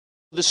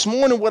This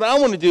morning, what I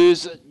want to do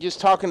is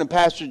just talking to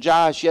Pastor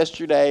Josh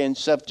yesterday and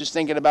stuff, just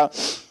thinking about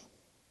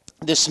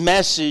this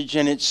message,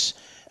 and it's,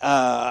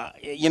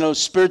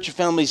 spiritual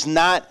family is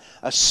not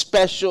a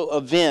special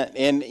event.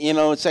 And,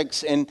 it's like,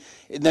 and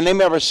the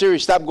name of our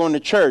series, Stop Going to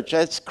Church.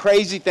 That's a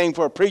crazy thing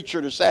for a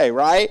preacher to say,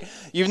 right?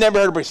 You've never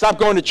heard of stop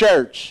going to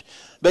church.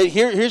 But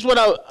here's what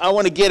I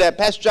want to get at.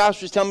 Pastor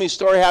Josh was telling me a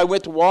story how he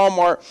went to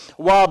Walmart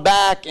a while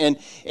back, and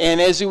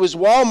as he was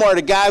Walmart,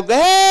 a guy would go,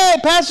 "Hey,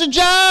 Pastor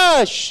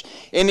Josh!"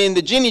 And in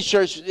the Jenny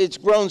Church, it's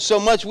grown so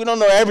much, we don't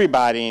know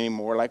everybody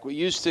anymore like we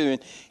used to.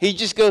 And he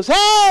just goes,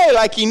 "Hey,"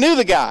 like he knew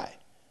the guy.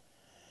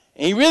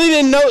 And he really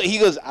didn't know. He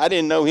goes, "I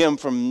didn't know him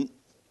from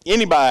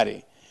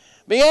anybody."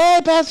 But, "Hey,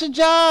 Pastor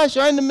Josh,"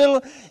 right in the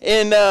middle.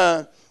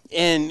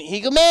 And he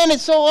goes, "Man,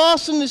 it's so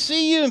awesome to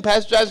see you." And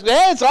Pastor Josh goes,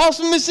 "Hey, it's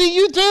awesome to see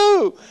you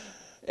too."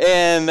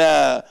 And,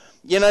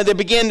 they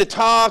began to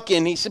talk,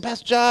 and he said,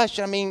 "Pastor Josh,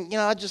 can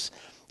I just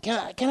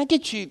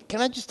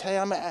tell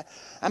you,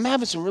 I'm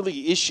having some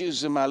really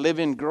issues with my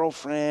living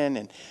girlfriend,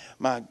 and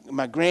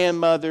my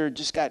grandmother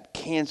just got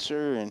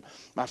cancer, and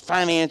my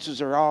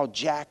finances are all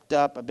jacked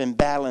up. I've been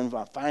battling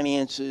my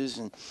finances."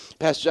 And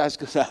Pastor Josh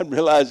goes, "I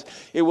realized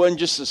it wasn't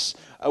just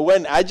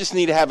I just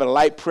need to have a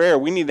light prayer.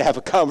 We need to have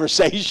a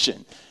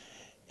conversation."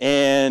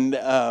 And,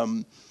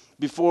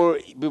 Before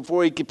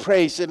he could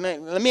pray, he said,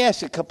 "Man, let me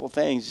ask you a couple of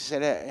things." He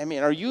said,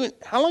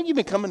 how long have you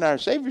been coming to our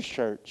Savior's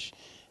Church?"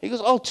 He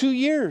goes, "Oh, 2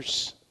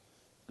 years."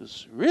 He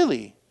goes,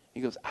 "Really?"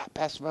 He goes,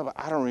 "Pastor Bubba,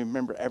 I don't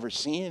remember ever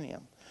seeing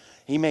him.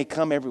 He may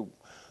come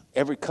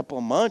every couple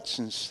of months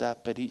and stuff,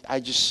 but I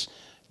just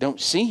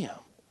don't see him.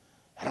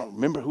 I don't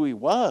remember who he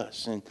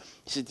was." And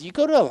he said, "Do you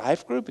go to a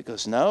life group?" He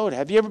goes, "No."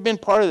 "Have you ever been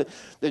part of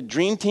the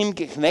dream team,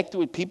 get connected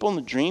with people in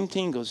the dream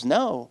team?" He goes,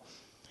 "No."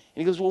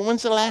 And he goes, "Well,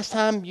 when's the last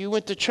time you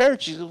went to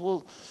church?" He goes,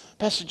 "Well,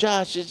 Pastor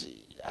Josh,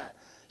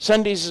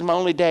 Sundays is my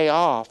only day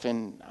off,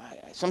 and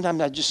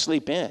sometimes I just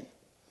sleep in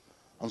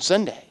on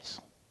Sundays."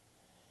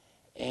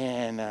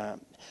 And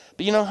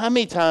but how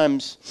many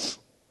times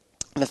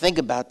I think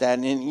about that,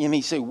 and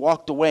he said he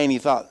walked away, and he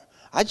thought,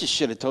 "I just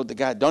should have told the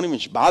guy, don't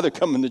even bother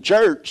coming to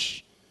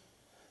church,"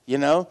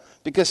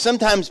 because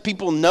sometimes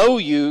people know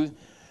you,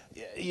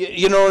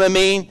 you know what I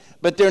mean,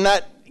 but they're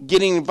not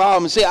getting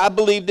involved. And say, I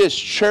believe this: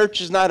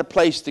 church is not a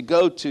place to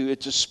go to.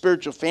 It's a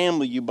spiritual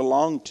family you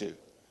belong to.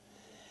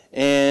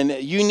 And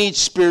you need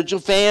spiritual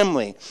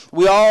family.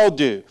 We all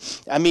do.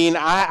 I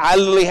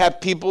literally have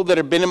people that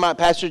have been in my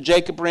pastor.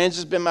 Jacob Renz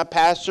has been my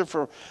pastor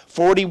for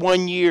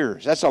 41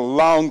 years. That's a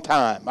long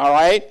time, all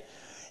right?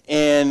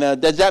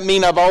 And does that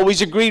mean I've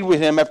always agreed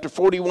with him after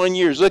 41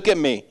 years? Look at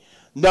me.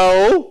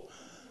 No.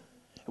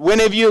 When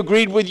have you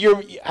agreed with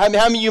how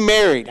many of you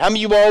married? How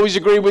many of you always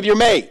agreed with your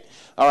mate?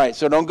 All right,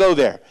 so don't go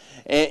there.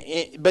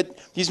 But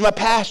he's my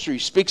pastor. He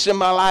speaks in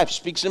my life,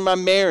 speaks in my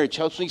marriage,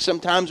 helps me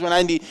sometimes when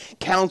I need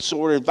counsel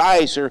or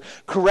advice or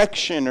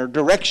correction or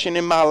direction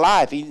in my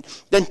life. He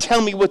doesn't tell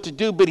me what to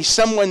do, but he's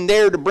someone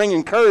there to bring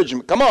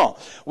encouragement. Come on.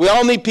 We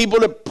all need people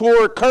to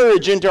pour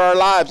courage into our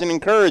lives and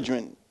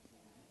encouragement.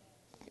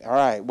 All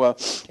right, well,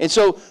 and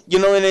so,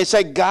 and it's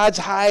like God's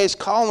highest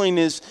calling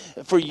is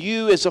for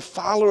you as a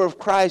follower of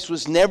Christ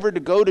was never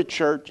to go to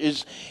church.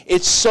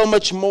 It's so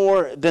much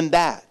more than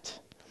that.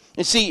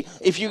 And see,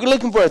 if you're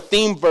looking for a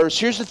theme verse,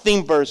 here's the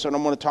theme verse that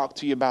I'm going to talk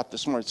to you about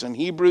this morning. It's in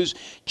Hebrews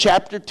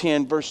chapter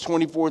 10, verse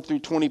 24 through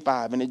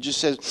 25. And it just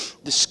says,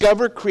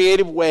 "Discover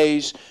creative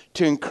ways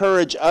to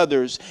encourage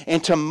others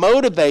and to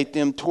motivate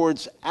them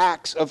towards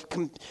acts of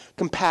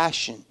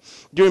compassion,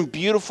 doing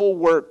beautiful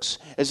works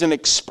as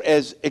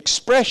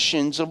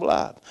expressions of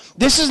love.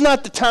 This is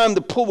not the time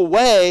to pull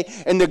away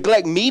and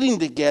neglect meeting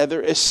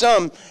together, as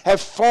some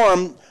have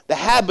formed the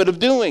habit of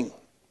doing.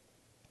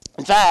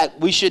 In fact,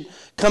 we should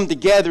come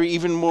together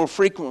even more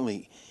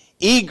frequently,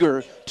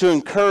 eager to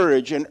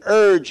encourage and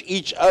urge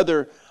each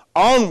other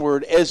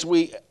onward as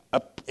we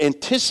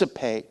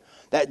anticipate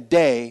that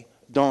day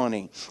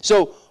dawning."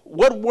 So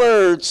what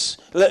words,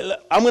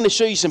 I'm going to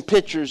show you some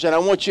pictures, and I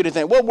want you to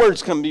think, what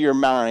words come to your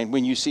mind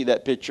when you see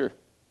that picture?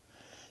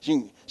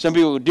 Some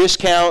people will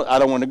discount, "I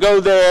don't want to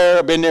go there,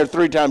 I've been there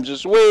 3 times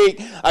this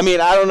week." I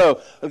don't know.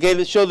 Okay,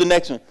 let's show the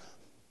next one.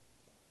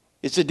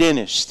 It's a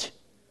dentist.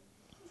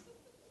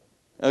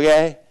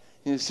 Okay?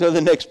 So the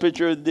next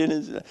picture of the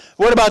dentist.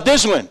 What about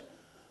this one?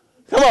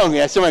 Come on,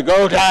 guys. Somebody,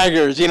 "Go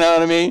Tigers," you know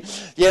what I mean?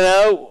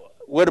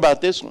 What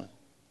about this one?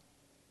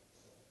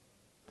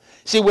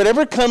 See,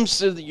 whatever comes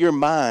to your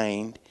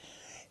mind,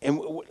 and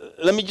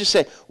let me just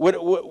say,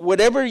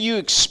 whatever you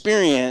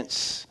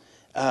experience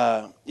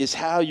is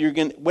how you're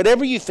going to,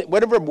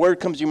 whatever word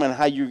comes to your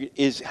mind,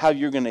 is how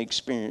you're going to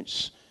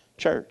experience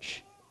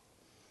church.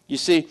 You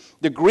see,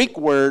 the Greek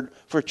word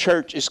for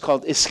church is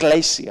called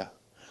ekklesia,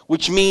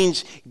 which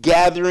means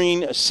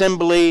gathering,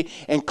 assembly,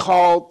 and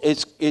called.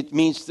 It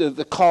means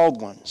the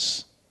called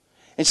ones.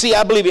 And see,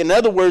 I believe, in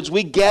other words,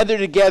 we gather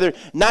together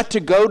not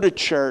to go to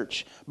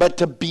church, but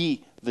to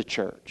be the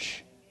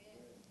church.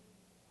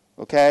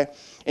 Okay?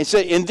 And so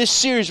in this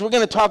series, we're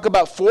going to talk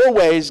about 4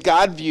 ways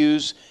God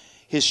views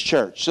his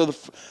church. So the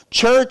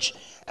church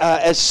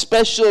as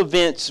special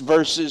events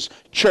versus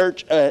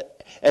church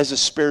as a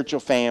spiritual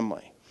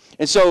family.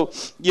 And so,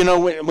 you know,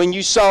 when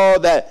you saw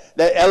that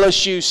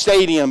LSU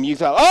stadium, you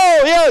thought,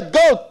 oh, yeah,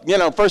 go. You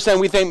know, first time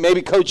we think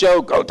maybe Coach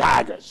O, go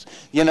Tigers.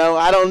 You know,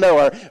 I don't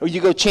know. Or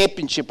you go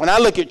championship. When I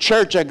look at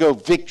church, I go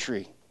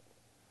victory,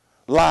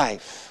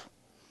 life,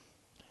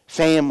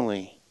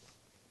 family,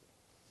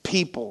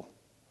 people.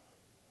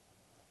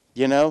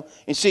 You know?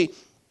 And see,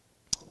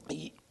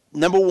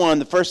 number one,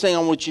 the first thing I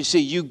want you to see,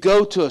 you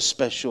go to a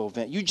special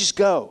event. You just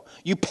go.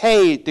 You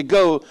pay to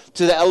go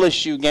to the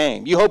LSU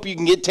game. You hope you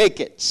can get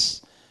tickets.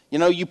 You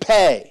know, you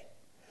pay.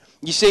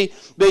 You see,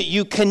 but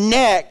you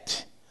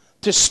connect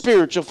to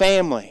spiritual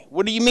family.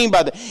 What do you mean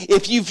by that?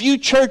 If you view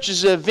church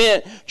as an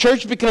event,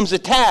 church becomes a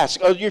task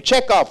or your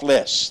checkoff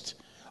list.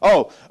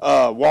 Oh,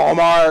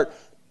 Walmart,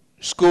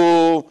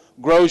 school,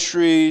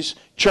 groceries,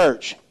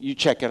 church. You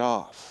check it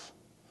off.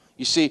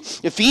 You see,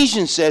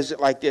 Ephesians says it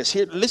like this.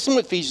 Here, listen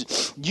to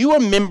Ephesians. You are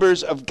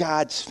members of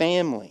God's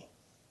family.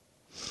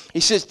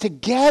 He says,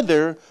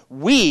 together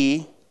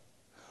we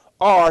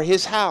are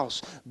his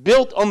house,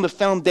 built on the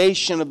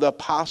foundation of the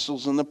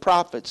apostles and the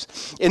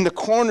prophets. And the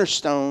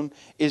cornerstone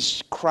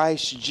is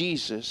Christ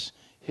Jesus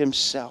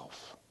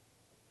himself.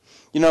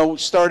 You know,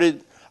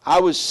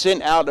 I was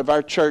sent out of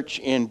our church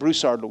in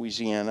Broussard,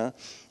 Louisiana,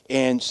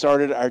 and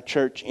started our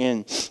church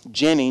in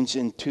Jennings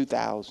in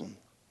 2000.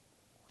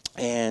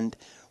 And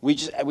we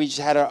just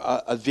had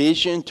a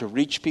vision to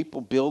reach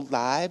people, build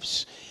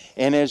lives.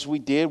 And as we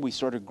did, we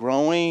started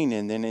growing.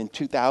 And then in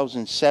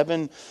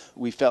 2007,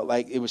 we felt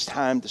like it was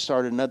time to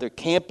start another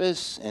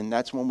campus. And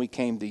that's when we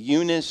came to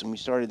Eunice, and we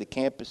started the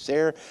campus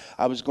there.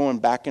 I was going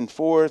back and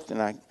forth,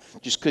 and I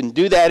just couldn't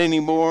do that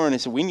anymore. And I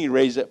said, we need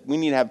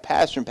to have a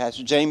pastor. And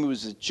Pastor Jamie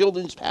was the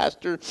children's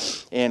pastor.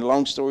 And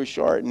long story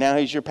short, now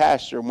he's your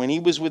pastor. When he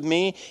was with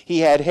me, he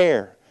had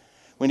hair.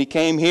 When he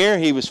came here,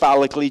 he was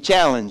follically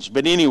challenged.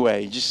 But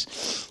anyway,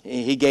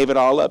 he gave it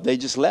all up. They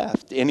just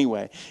left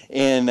anyway.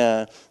 And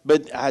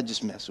but I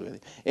just mess with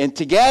it. And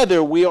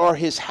together we are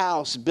his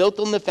house, built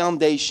on the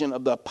foundation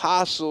of the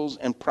apostles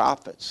and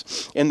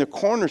prophets. And the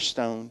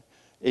cornerstone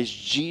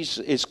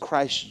is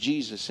Christ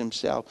Jesus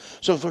himself.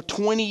 So for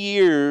 20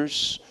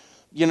 years,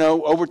 you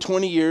know, over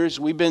 20 years,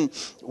 we've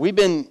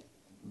been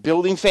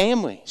building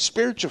family,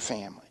 spiritual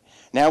family.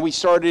 Now we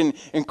started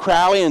in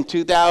Crowley in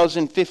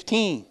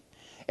 2015.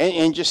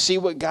 And just see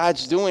what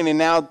God's doing. And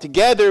now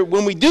together,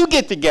 when we do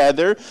get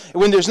together,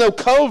 when there's no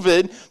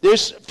COVID,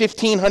 there's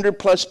 1,500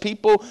 plus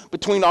people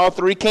between all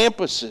three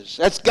campuses.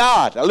 That's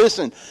God. Now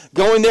listen,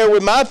 going there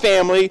with my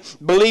family,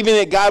 believing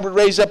that God would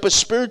raise up a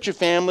spiritual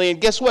family.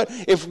 And guess what?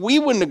 If we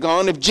wouldn't have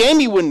gone, if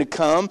Jamie wouldn't have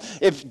come,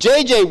 if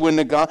JJ wouldn't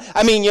have gone,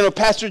 I mean, you know,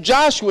 Pastor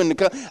Josh wouldn't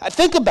have come.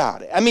 Think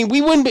about it. I mean,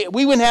 we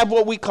wouldn't have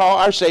what we call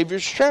our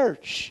Savior's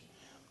church.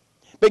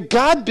 But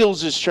God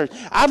builds his church.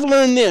 I've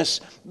learned this.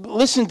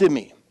 Listen to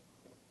me.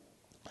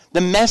 The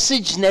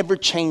message never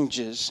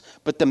changes,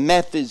 but the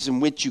methods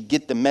in which you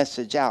get the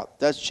message out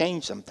does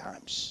change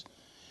sometimes.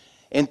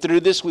 And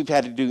through this, we've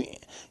had to do,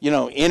 you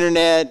know,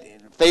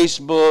 internet,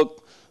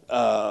 Facebook,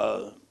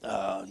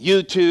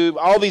 YouTube,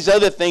 all these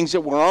other things that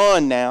we're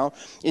on now.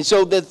 And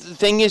so the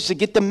thing is to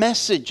get the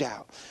message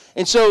out.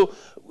 And so,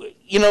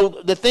 you know,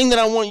 the thing that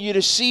I want you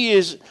to see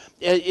is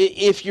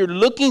if you're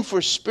looking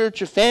for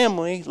spiritual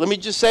family, let me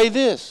just say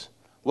this.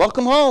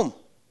 Welcome home.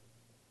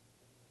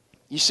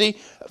 You see,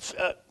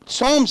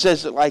 Psalm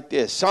says it like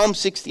this. Psalm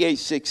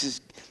 68:6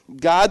 is,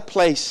 God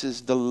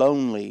places the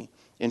lonely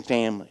in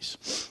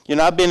families. You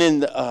know, I've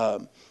been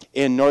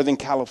in Northern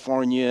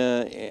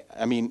California,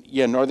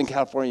 Northern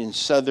California and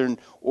Southern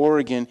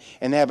Oregon,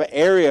 and they have an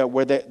area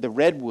where the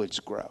redwoods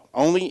grow.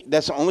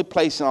 That's the only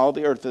place in all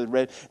the earth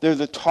they're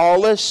the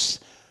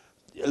tallest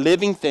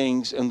living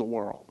things in the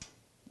world,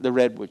 the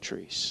redwood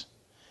trees.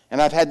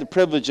 And I've had the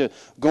privilege of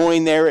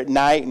going there at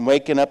night and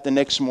waking up the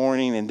next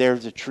morning, and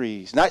there's the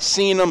trees. Not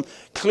seeing them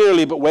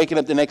clearly, but waking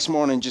up the next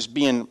morning and just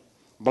being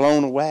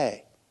blown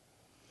away.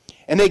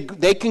 And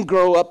they can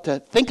grow up to,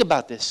 think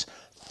about this,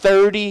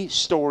 30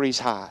 stories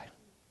high.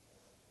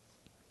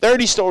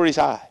 30 stories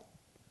high.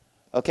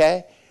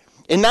 Okay?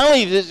 And not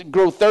only does it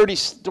grow 30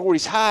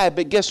 stories high,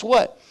 but guess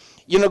what?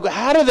 You know,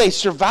 how do they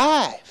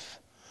survive?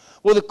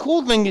 Well, the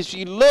cool thing is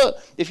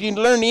if you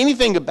learn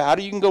anything about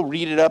it, you can go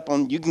read it up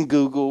you can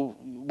Google,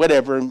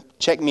 whatever, and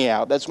check me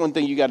out. That's one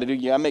thing you got to do.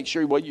 You got to make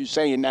sure what you're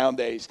saying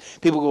nowadays.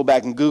 People go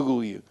back and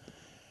Google you.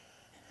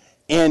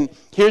 And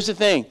here's the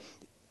thing.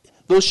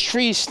 Those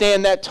trees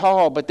stand that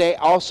tall, but they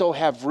also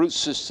have root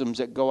systems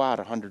that go out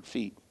 100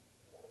 feet.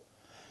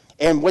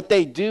 And what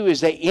they do is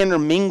they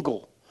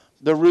intermingle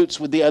the roots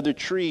with the other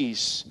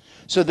trees.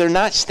 So they're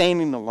not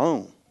standing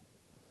alone.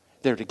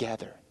 They're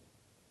together.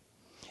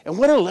 And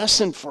what a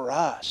lesson for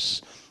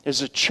us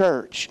as a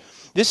church.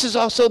 This is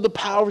also the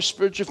power of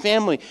spiritual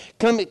family.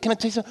 Can I tell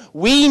you something?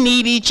 We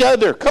need each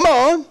other. Come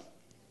on.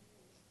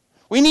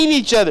 We need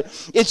each other.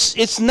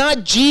 It's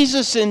not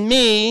Jesus and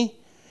me.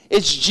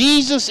 It's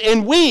Jesus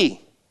and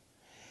we.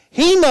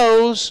 He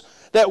knows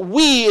that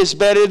we is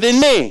better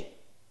than me.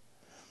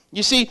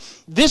 You see,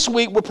 this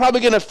week we're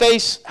probably going to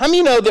face, how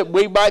many know that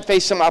we might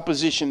face some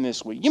opposition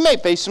this week? You may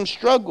face some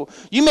struggle.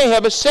 You may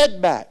have a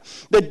setback.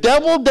 The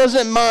devil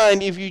doesn't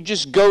mind if you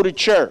just go to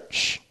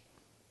church.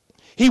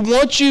 He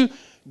wants you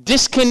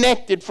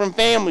disconnected from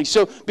family.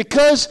 So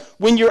because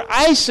when you're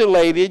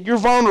isolated, you're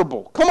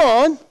vulnerable. Come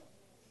on.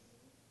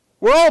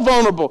 We're all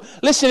vulnerable.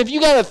 Listen, if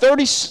you got a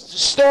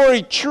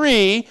 30-story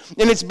tree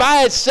and it's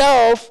by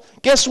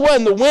itself, guess what?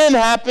 When the wind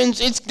happens,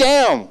 it's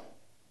down.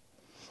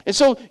 And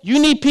so you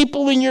need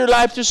people in your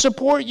life to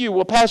support you.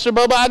 Well, Pastor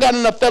Bubba, I got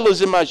enough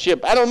fellows in my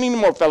ship. I don't need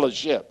more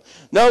fellowship.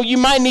 No, you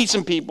might need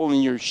some people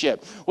in your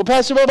ship. Well,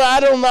 Pastor Bubba, I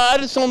don't know. I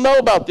just don't know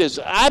about this.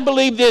 I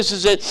believe this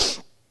is that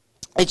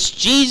it's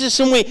Jesus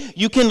and we.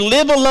 You can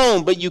live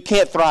alone, but you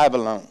can't thrive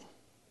alone.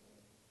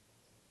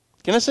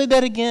 Can I say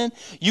that again?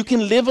 You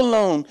can live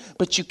alone,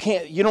 but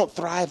you don't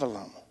thrive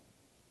alone.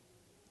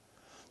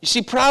 You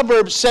see,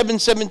 Proverbs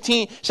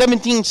 17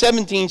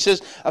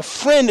 says, a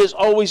friend is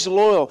always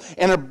loyal,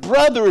 and a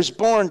brother is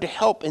born to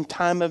help in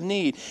time of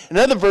need.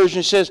 Another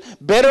version says,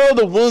 better are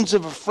the wounds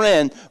of a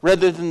friend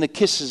rather than the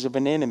kisses of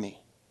an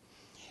enemy.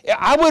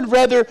 I would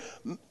rather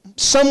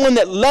someone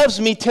that loves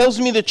me tells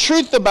me the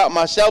truth about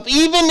myself,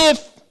 even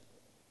if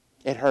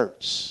it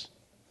hurts.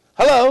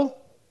 Hello?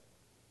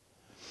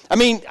 I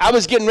mean, I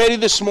was getting ready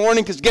this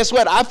morning because guess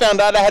what? I found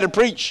out I had to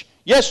preach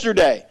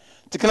yesterday.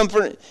 To come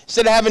for,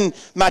 instead of having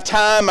my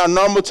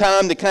normal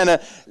time to kind of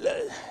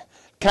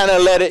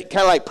let it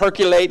kind of like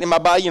percolate in my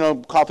body,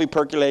 coffee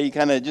percolate, you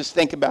kind of just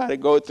think about it,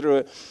 go through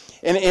it.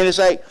 And it's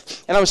like,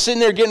 and I was sitting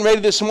there getting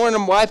ready this morning,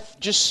 and my wife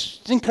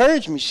just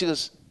encouraged me. She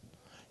goes,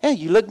 hey,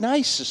 you look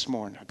nice this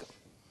morning. I go,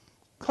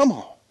 come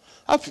on.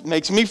 That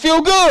makes me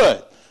feel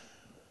good.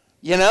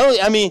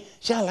 I mean,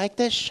 I like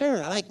that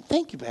shirt.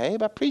 Thank you,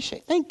 babe. I appreciate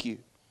it. Thank you.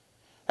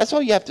 That's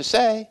all you have to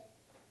say.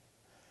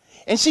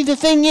 And see, the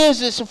thing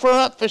is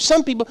for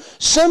some people,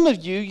 some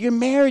of you, your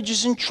marriage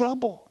is in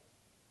trouble.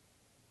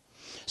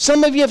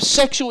 Some of you have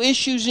sexual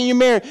issues in your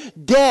marriage,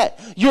 debt.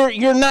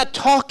 You're not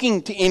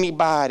talking to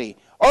anybody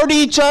or to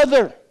each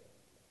other.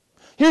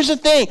 Here's the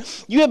thing: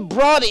 you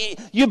bought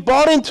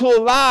into a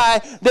lie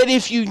that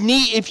if you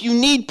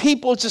need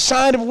people, it's a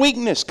sign of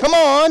weakness. Come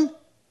on.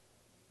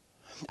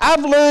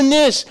 I've learned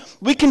this.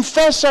 We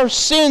confess our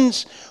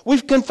sins.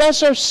 We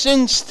confess our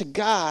sins to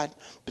God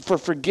for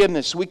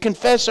forgiveness. We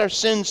confess our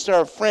sins to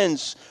our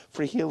friends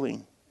for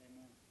healing.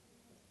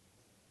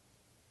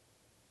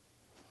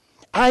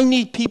 I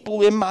need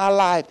people in my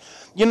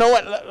life. You know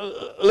what?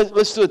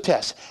 Let's do a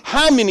test.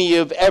 How many of you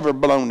have ever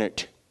blown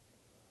it?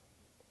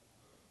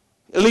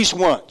 At least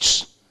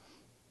once.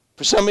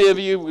 For some of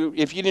you,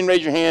 if you didn't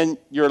raise your hand,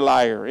 you're a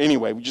liar.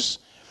 Anyway,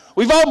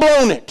 we've all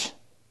blown it.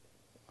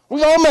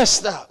 We've all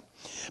messed up.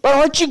 But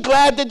aren't you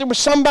glad that there was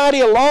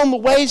somebody along the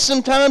way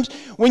sometimes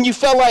when you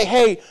felt like,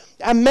 hey,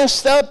 I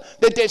messed up,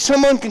 that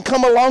someone can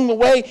come along the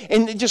way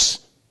and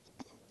just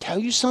tell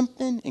you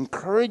something,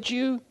 encourage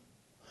you,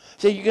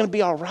 say you're going to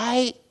be all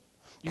right,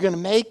 you're going to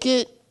make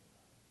it.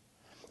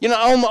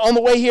 On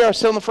the way here, I was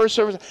telling the first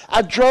service,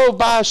 I drove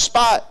by a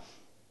spot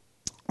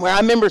where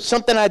I remember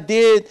something I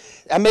did,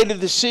 I made a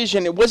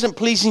decision, it wasn't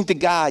pleasing to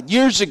God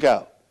years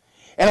ago.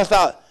 And I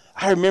thought,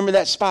 I remember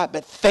that spot,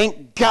 but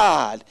thank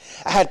God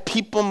I had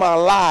people in my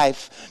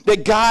life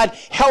that God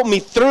helped me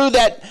through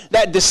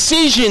that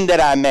decision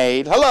that I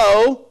made.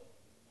 Hello?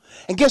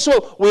 And guess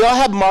what? We all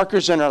have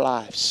markers in our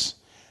lives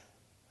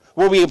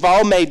where we have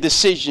all made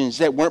decisions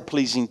that weren't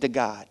pleasing to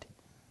God.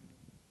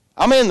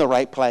 I'm in the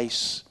right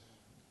place.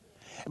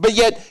 But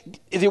yet,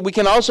 we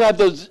can also have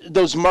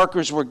those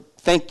markers where,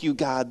 thank you,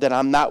 God, that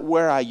I'm not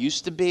where I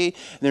used to be.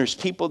 And there's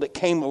people that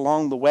came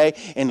along the way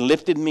and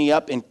lifted me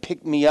up and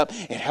picked me up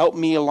and helped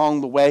me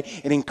along the way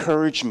and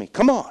encouraged me.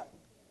 Come on.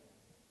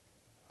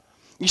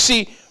 You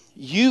see,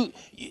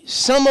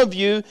 some of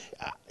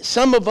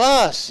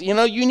us,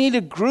 you need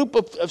a group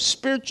of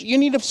spiritual, you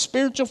need a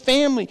spiritual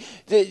family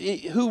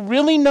who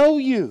really know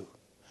you.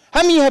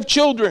 How many of you have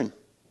children?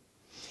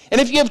 And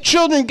if you have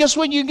children, guess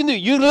what you can do?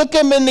 You look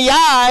them in the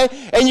eye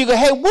and you go,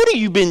 hey, what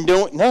have you been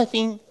doing?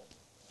 Nothing.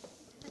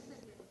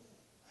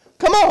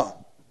 Come on.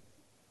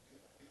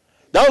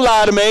 Don't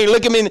lie to me.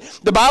 Look at me.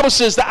 The Bible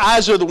says the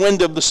eyes are the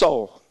window of the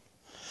soul.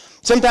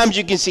 Sometimes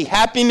you can see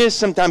happiness.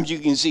 Sometimes you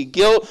can see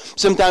guilt.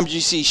 Sometimes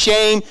you see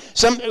shame.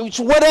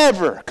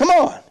 Whatever. Come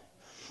on.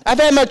 I've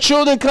had my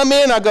children come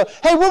in. I go,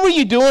 hey, what were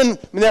you doing?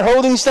 And they're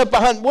holding stuff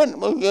behind. What?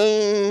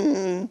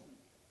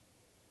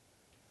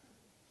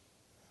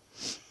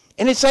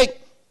 And it's like,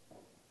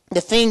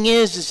 the thing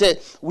is that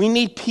we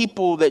need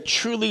people that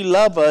truly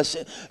love us.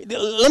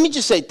 Let me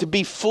just say, to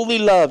be fully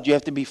loved, you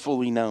have to be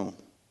fully known.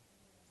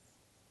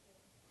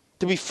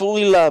 To be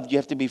fully loved, you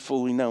have to be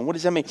fully known. What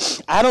does that mean?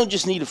 I don't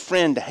just need a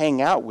friend to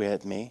hang out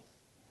with me.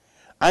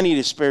 I need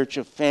a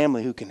spiritual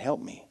family who can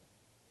help me.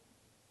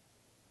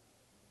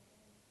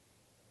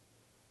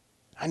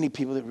 I need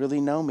people that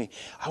really know me.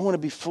 I want to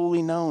be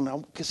fully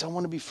known because I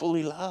want to be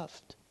fully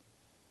loved.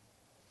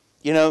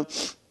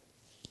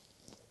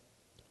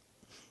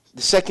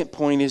 The second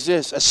point is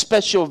this: a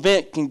special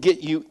event can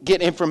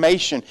get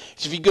information.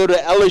 So if you go to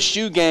an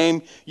LSU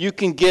game, you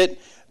can get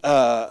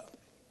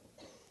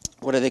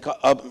what do they call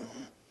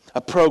a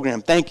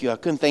program. Thank you. I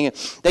couldn't think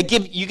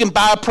of. You can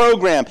buy a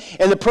program,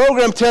 and the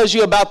program tells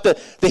you about the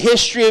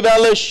history of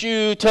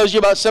LSU, tells you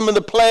about some of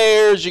the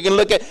players. You can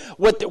look at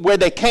where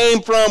they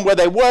came from, where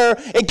they were.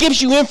 It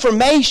gives you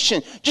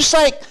information, just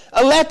like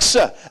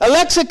Alexa.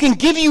 Alexa can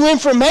give you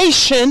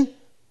information,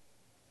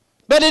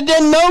 but it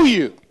doesn't know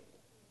you.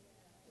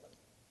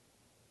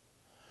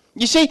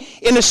 You see,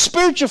 in a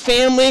spiritual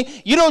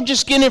family, you don't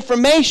just get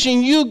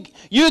information, you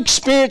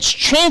experience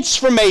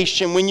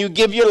transformation when you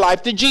give your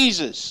life to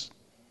Jesus.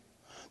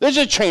 There's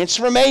a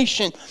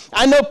transformation.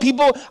 I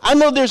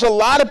know there's a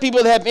lot of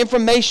people that have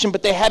information,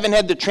 but they haven't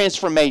had the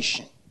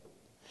transformation.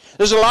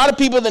 There's a lot of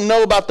people that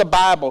know about the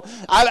Bible.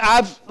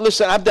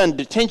 I've done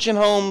detention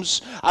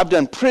homes, I've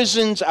done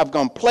prisons, I've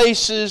gone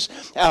places,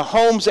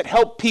 homes that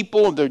help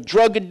people with their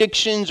drug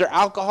addictions or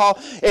alcohol,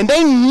 and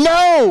they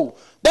know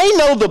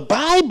the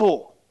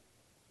Bible.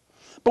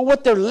 But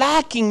what they're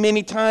lacking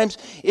many times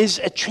is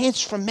a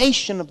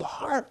transformation of the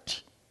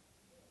heart.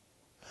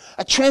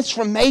 A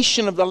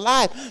transformation of the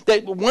life.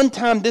 That one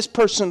time this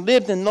person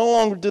lived and no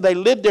longer do they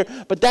live there,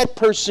 but that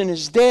person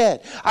is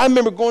dead. I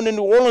remember going to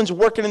New Orleans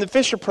working in the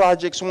Fisher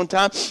Projects one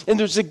time, and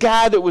there was a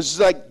guy that was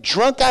like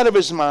drunk out of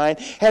his mind,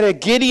 had a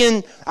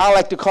Gideon, I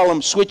like to call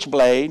him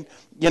switchblade,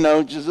 just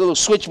a little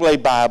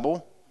switchblade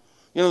Bible.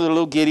 The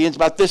little Gideons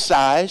about this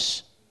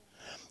size.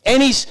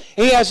 And he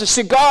has a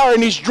cigar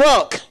and he's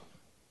drunk.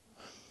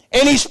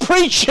 And he's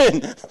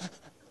preaching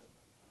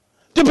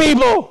to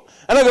people.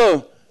 And I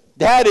go,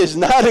 that is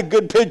not a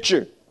good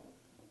picture.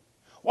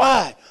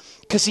 Why?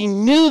 Because he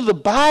knew the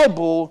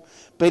Bible,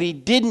 but he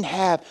didn't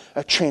have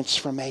a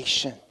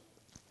transformation.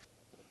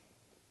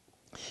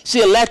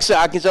 See, Alexa,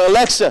 I can say,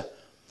 Alexa,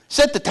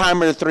 set the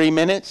timer to 3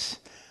 minutes.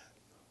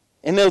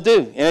 And they'll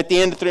do. And at the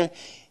end of 3 minutes,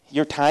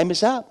 your time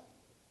is up.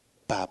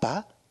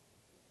 Bye-bye.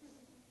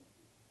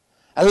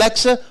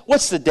 Alexa,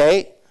 what's the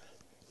date?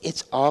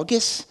 It's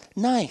August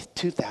 9th,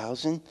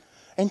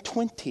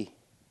 2020.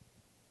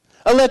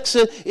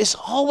 Alexa is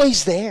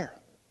always there.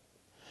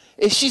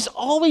 She's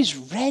always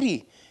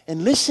ready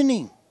and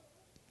listening.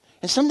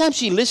 And sometimes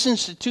she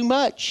listens to too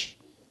much.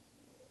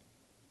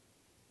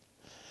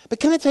 But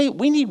can I tell you,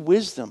 we need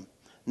wisdom,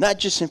 not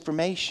just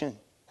information.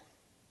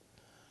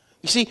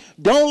 You see,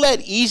 don't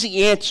let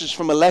easy answers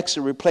from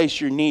Alexa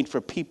replace your need for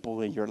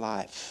people in your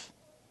life.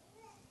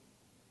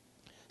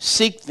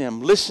 Seek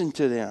them, listen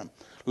to them,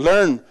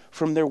 learn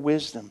from their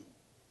wisdom.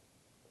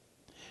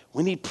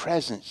 We need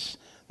presence,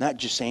 not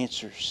just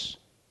answers.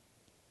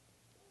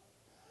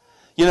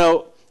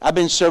 I've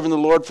been serving the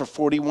Lord for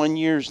 41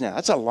 years now.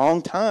 That's a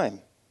long time,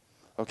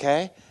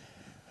 okay?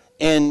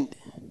 And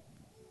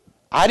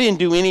I didn't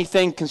do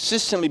anything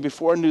consistently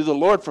before I knew the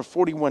Lord for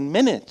 41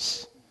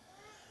 minutes.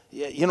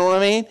 You know what I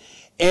mean?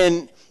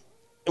 And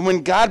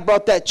when God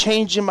brought that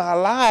change in my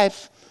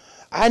life,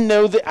 I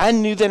knew that I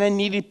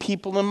needed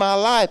people in my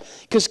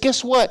life. Because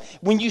guess what?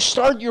 When you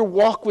start your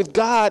walk with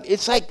God,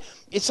 it's like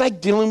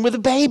dealing with a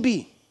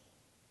baby.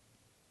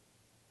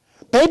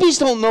 Babies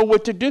don't know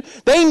what to do.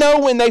 They know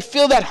when they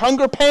feel that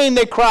hunger pain,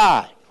 they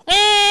cry.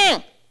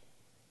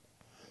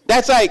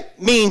 That's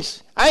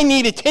means I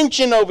need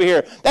attention over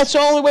here. That's the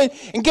only way.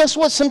 And guess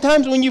what?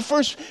 Sometimes when you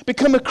first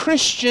become a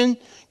Christian,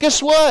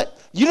 guess what?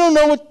 You don't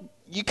know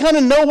you kind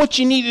of know what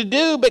you need to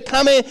do, but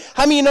how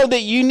many know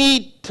that you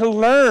need to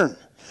learn?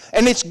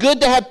 And it's good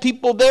to have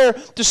people there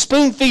to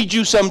spoon feed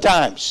you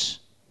sometimes.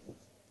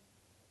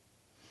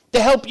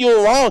 To help you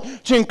along,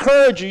 to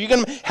encourage you. You're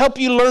going to help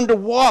you learn to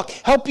walk,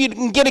 help you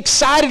get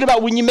excited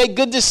about when you make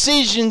good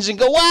decisions and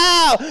go,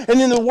 wow. And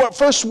then the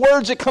first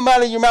words that come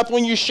out of your mouth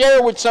when you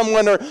share with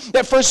someone, or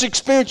that first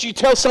experience you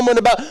tell someone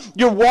about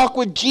your walk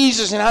with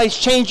Jesus and how he's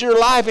changed your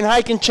life and how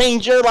he can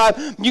change your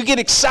life, you get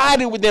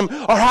excited with them.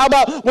 Or how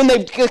about when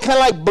they kind of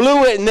like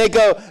blew it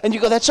and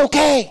you go, that's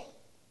okay.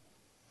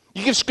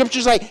 You give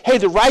scriptures like, hey,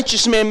 the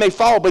righteous man may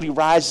fall, but he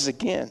rises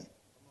again.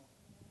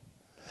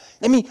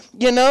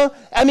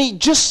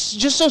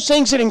 Just those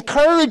things that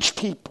encourage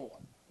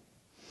people.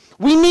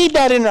 We need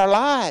that in our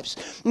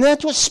lives. And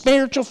that's what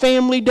spiritual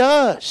family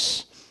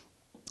does.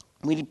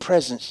 We need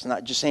presence,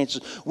 not just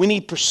answers. We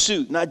need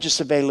pursuit, not just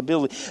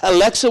availability.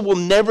 Alexa will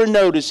never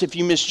notice if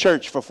you miss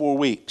church for 4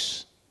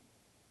 weeks.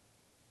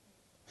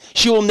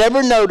 She will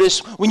never notice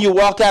when you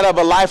walk out of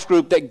a life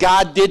group that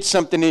God did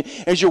something. And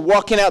as you're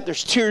walking out,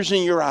 there's tears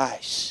in your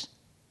eyes.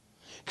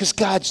 Because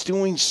God's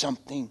doing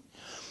something.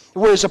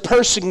 Whereas a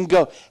person can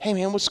go, hey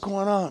man, what's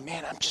going on?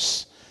 Man, I'm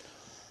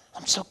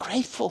so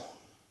grateful.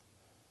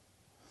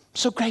 I'm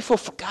so grateful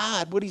for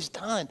God, what he's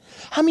done.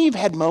 How many of you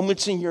have had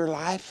moments in your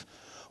life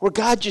where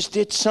God just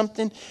did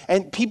something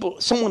and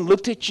someone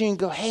looked at you and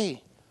go,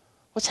 hey,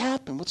 what's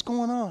happened? What's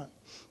going on?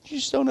 You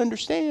just don't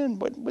understand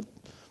what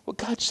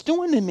God's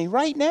doing in me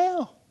right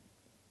now.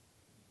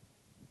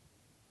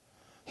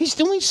 He's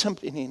doing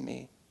something in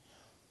me.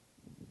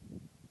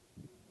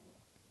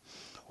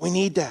 We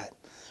need that.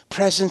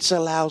 Presence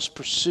allows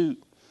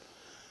pursuit.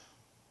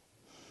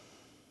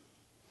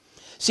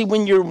 See,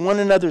 when you're in one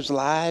another's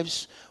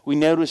lives, we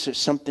notice that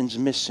something's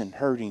missing,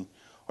 hurting,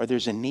 or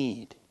there's a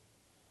need.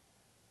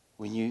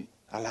 when you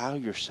allow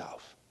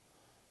yourself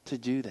to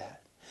do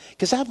that.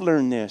 Because I've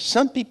learned this.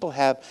 Some people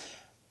have,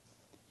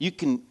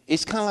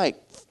 it's kind of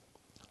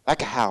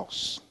like a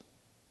house.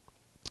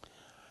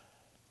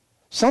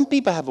 Some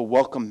people have a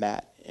welcome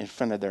mat in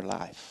front of their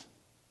life.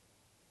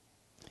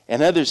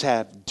 And others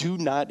have do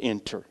not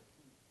enter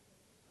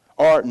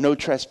or no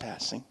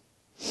trespassing.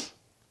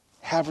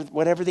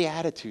 Whatever the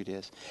attitude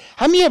is.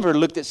 How many ever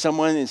looked at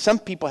someone and some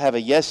people have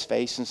a yes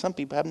face and some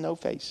people have no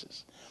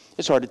faces?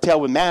 It's hard to tell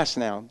with masks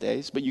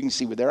nowadays, but you can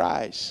see with their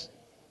eyes.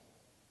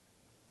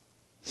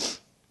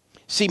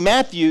 See,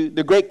 Matthew,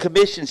 the Great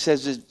Commission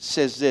says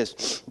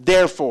this,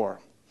 therefore.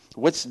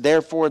 What's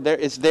therefore?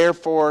 It's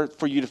therefore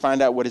for you to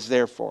find out what it's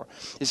there for.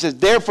 It says,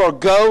 therefore,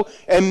 go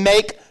and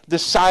make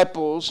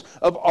disciples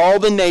of all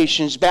the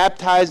nations,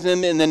 baptize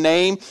them in the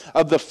name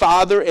of the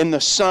Father and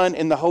the Son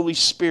and the Holy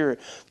Spirit.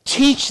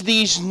 Teach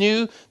these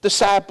new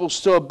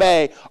disciples to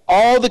obey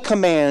all the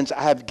commands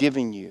I have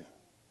given you.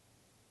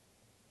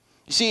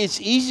 You see,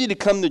 it's easy to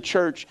come to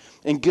church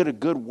and get a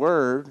good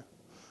word.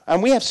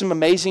 And we have some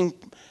amazing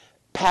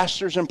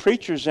pastors and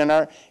preachers in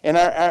our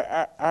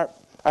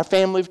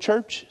family of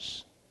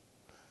churches.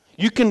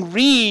 You can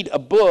read a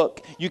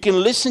book, you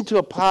can listen to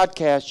a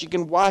podcast, you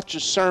can watch a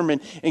sermon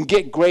and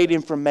get great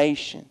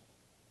information.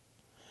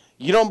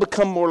 You don't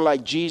become more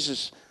like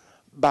Jesus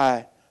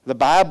by the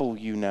Bible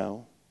you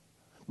know,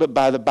 but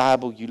by the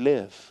Bible you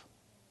live.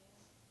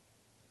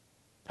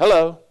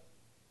 Hello?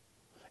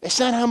 It's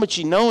not how much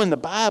you know in the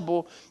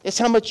Bible, it's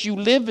how much you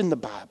live in the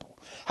Bible.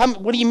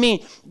 What do you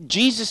mean?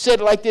 Jesus said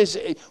it like this.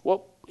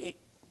 Well,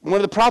 one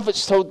of the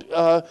prophets told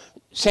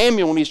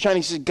Samuel when he was trying,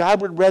 he said,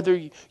 God would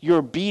rather your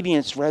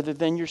obedience rather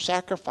than your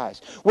sacrifice.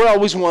 We're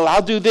always, well,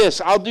 I'll do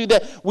this, I'll do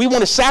that. We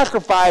want to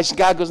sacrifice.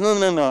 God goes,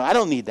 no, I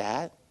don't need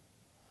that.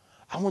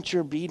 I want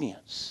your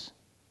obedience.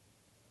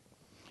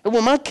 And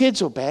when my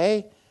kids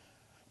obey,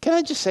 can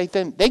I just say to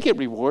them, they get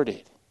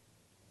rewarded.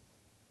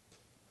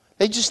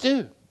 They just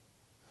do.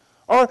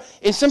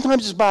 And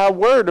sometimes it's by a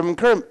word of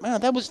encouragement. Man,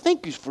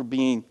 thank you for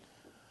being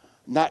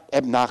not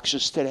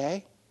obnoxious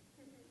today.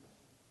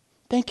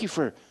 Thanks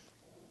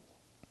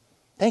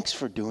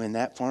for doing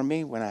that for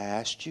me when I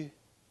asked you.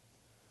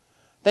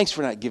 Thanks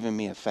for not giving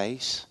me a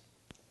face,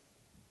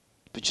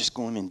 but just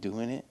going and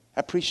doing it.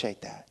 I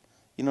appreciate that.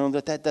 You know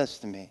what that does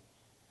to me.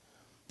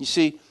 You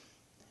see,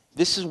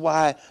 this is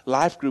why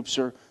life groups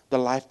are the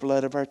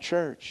lifeblood of our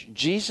church.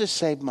 Jesus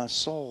saved my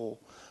soul,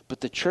 but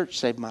the church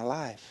saved my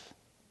life.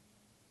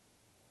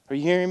 Are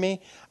you hearing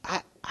me?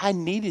 I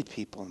needed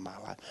people in my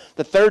life.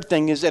 The third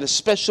thing is that a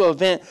special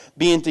event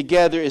being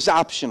together is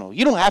optional.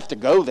 You don't have to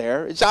go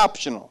there. It's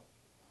optional.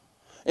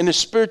 And the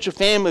spiritual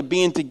family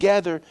being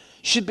together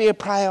should be a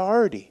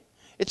priority.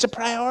 It's a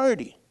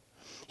priority.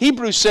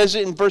 Hebrews says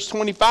it in verse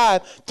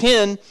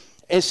 25:10.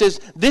 It says,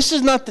 this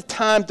is not the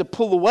time to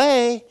pull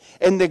away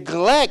and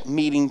neglect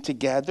meeting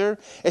together,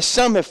 as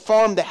some have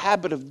formed the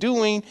habit of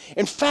doing.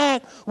 In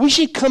fact, we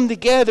should come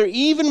together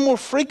even more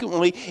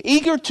frequently,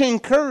 eager to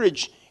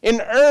encourage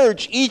and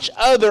urge each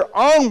other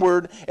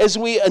onward as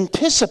we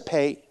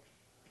anticipate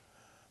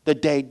the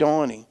day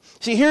dawning.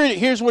 See,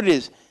 here's what it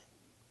is.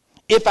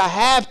 If I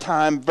have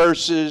time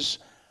versus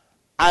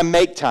I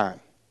make time.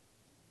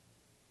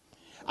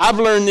 I've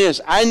learned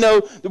this. I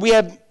know that we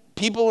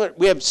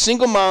have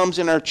single moms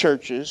in our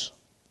churches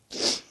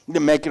that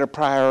make it a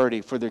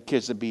priority for their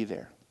kids to be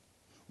there.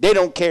 They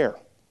don't care.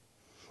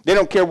 They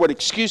don't care what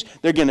excuse.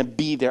 They're going to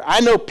be there. I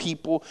know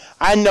people.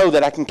 I know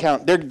that I can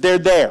count. They're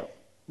there.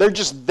 They're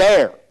just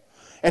there.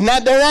 And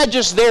they're not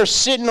just there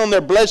sitting on their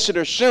blessed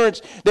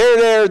assurance. They're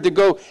there to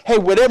go, hey,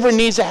 whatever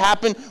needs to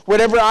happen,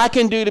 whatever I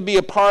can do to be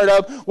a part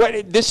of,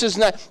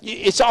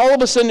 it's all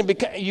of a sudden,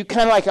 you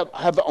kind of like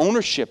have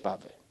ownership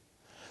of it.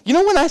 You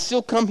know when I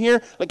still come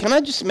here, like, can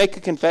I just make a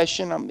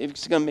confession?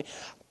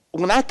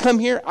 When I come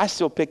here, I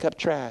still pick up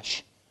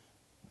trash.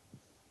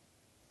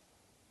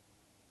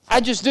 I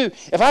just do.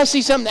 If I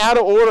see something out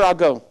of order,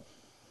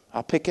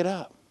 I'll pick it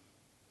up.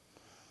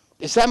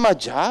 Is that my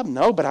job?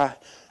 No, but I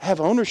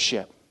have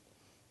ownership.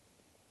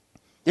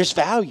 There's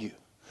value.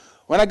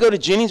 When I go to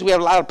Jennings, we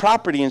have a lot of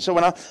property, and so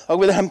when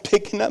I'm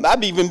picking up,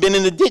 I've even been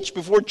in the ditch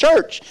before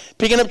church,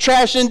 picking up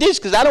trash in the ditch,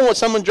 because I don't want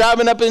someone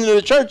driving up into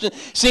the church and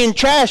seeing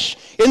trash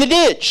in the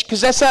ditch,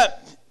 because I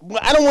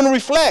don't want to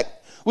reflect.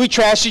 We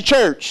trashy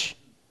church.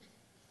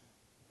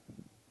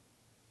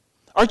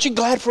 Aren't you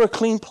glad for a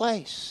clean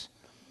place?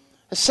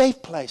 A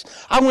safe place.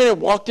 I went and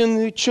walked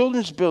into the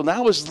children's building. I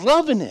was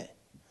loving it.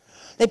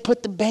 They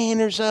put the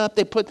banners up.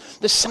 They put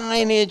the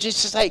signage.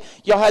 It's just like,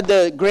 y'all had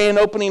the grand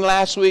opening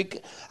last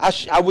week.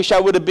 I wish I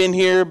would have been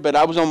here, but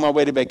I was on my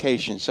way to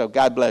vacation, so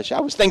God bless you. I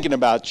was thinking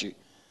about you.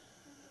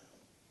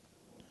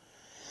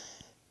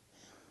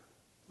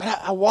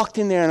 But I walked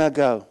in there and I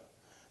go,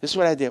 this is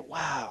what I did.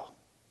 Wow.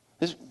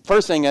 This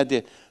first thing I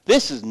did,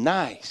 this is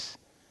nice.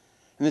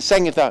 And the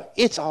second thought,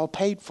 it's all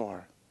paid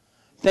for.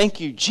 Thank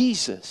you,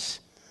 Jesus.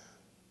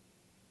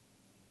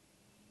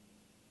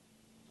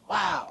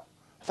 Wow.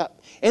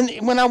 And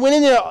when I went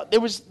in there,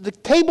 the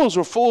tables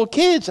were full of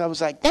kids. I was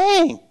like,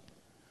 dang,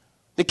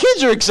 the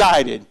kids are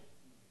excited.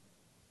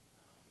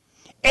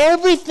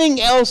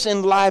 Everything else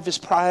in life is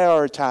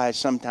prioritized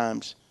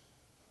sometimes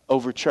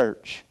over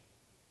church.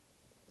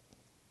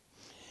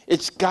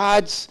 It's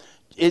God's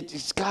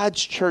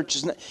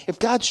church. If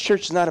God's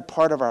church is not a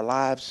part of our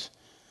lives,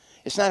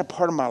 it's not a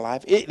part of my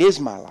life. It is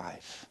my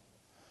life.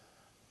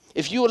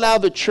 If you allow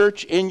the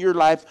church in your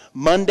life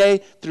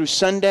Monday through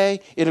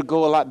Sunday, it'll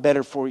go a lot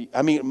better for you.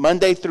 I mean,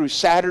 Monday through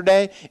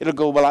Saturday, it'll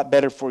go a lot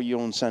better for you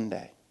on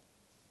Sunday.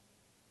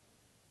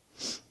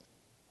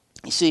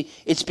 You see,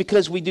 it's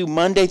because we do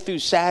Monday through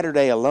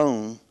Saturday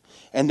alone,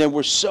 and then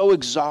we're so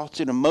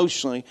exhausted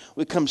emotionally,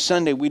 we come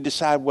Sunday, we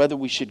decide whether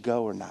we should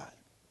go or not.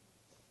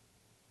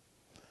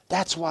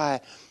 That's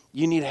why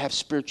you need to have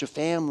spiritual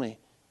family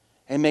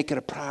and make it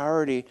a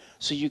priority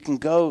so you can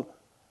go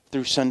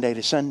through Sunday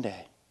to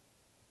Sunday.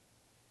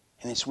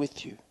 And it's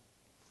with you.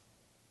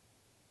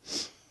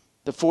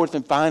 The fourth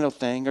and final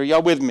thing, are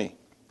y'all with me?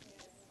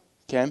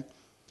 Okay?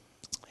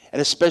 At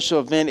a special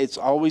event, it's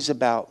always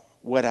about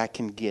what I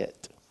can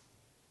get.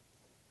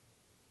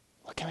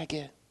 What can I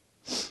get?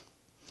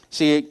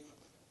 See,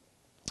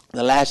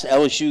 the last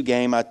LSU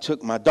game I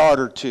took my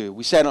daughter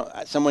to.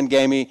 Someone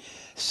gave me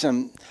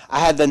I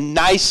had the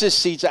nicest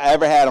seats I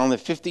ever had on the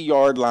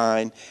 50-yard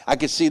line. I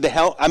could see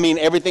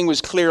everything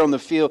was clear on the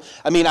field.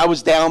 I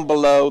was down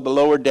below the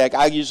lower deck.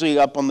 I usually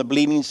up on the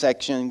bleeding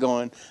section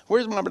going,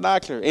 where's my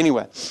binocular?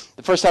 Anyway,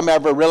 the first time I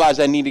ever realized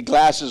I needed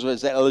glasses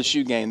was the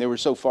LSU game. They were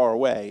so far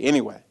away.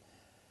 Anyway.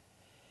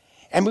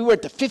 And we were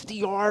at the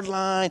 50-yard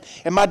line,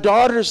 and my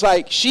daughter's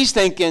like, she's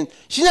not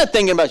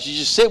thinking about, she's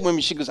just sitting with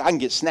me. She goes, I can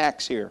get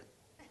snacks here.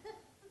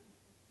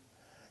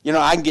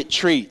 I can get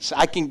treats.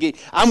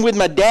 I'm with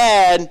my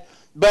dad,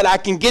 but I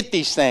can get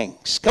these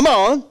things. Come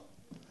on.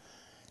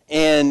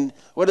 And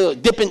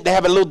they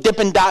have a little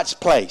Dippin' Dots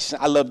place.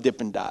 I love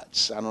Dippin'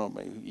 Dots. I don't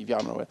know if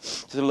y'all know it.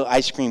 It's little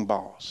ice cream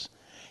balls.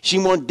 She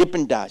wants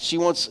Dippin' Dots. She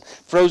wants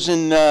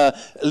frozen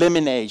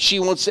lemonade. She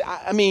wants,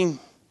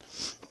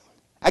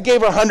 I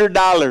gave her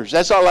 $100.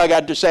 That's all I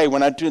got to say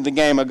when I tuned the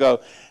game. I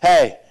go,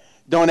 hey,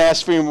 don't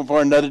ask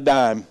for another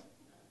dime.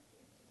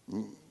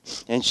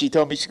 And she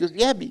told me, she goes,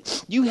 yeah,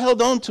 but you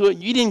held on to it.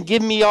 You didn't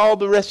give me all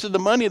the rest of the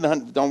money.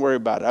 Don't worry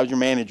about it. I was your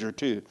manager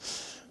too.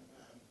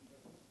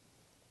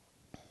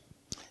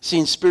 See,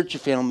 in spiritual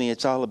family,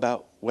 it's all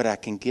about what I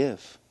can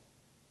give.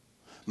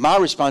 My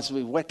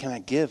responsibility, what can I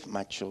give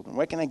my children?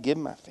 What can I give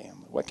my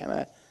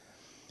family?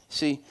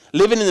 See,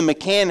 living in the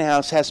McCann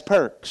house has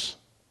perks.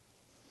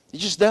 It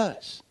just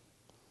does.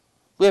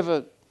 We have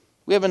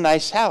a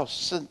nice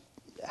house. The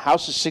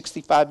house is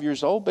 65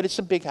 years old, but it's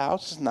a big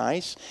house. It's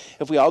nice.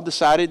 If we all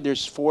decided,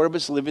 there's 4 of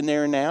us living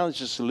there now. It's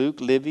just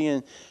Luke, Livy,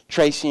 and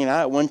Tracy and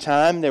I. At one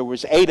time, there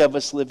was 8 of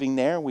us living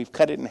there. We've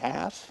cut it in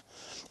half.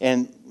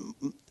 And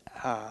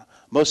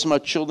most of my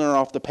children are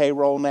off the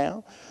payroll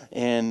now.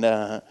 And,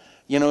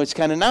 it's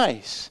kind of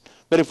nice.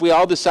 But if we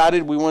all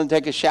decided we want to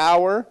take a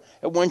shower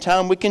at one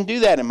time, we can do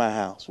that in my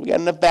house. We got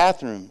enough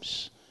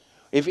bathrooms.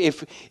 If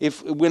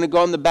we're going to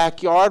go in the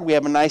backyard, we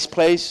have a nice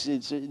place.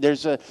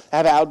 I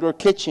have an outdoor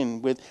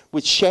kitchen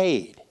with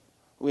shade.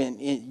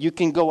 You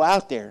can go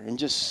out there and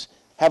just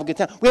have a good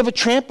time. We have a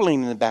trampoline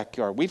in the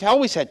backyard. We've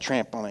always had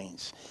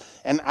trampolines.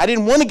 And I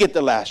didn't want to get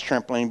the last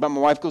trampoline, but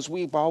my wife goes,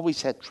 we've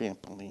always had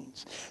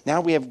trampolines. Now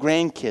we have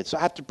grandkids, so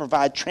I have to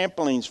provide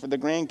trampolines for the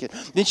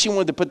grandkids. Then she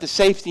wanted to put the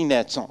safety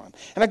nets on.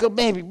 And I go,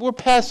 baby, we're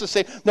past the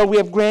safety. No, we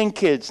have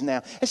grandkids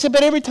now. I said,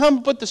 but every time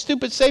we put the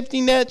stupid safety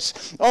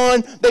nets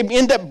on, they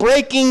end up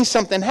breaking,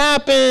 something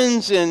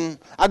happens, and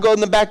I go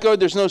in the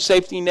backyard, there's no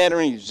safety net or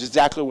anything. It's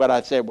exactly what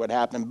I said would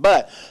happen,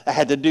 but I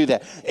had to do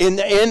that. In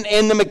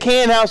the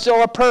McCann house, there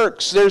are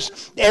perks.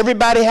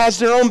 Everybody has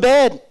their own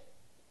bed.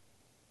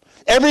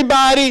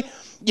 Everybody,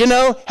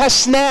 has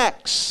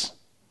snacks.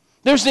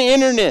 There's the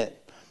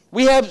internet.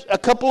 We have a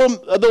couple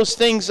of those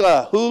things,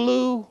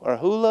 Hulu or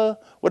Hula.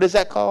 What is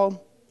that called?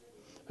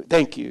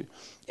 Thank you.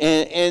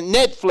 And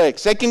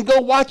Netflix. They can go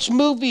watch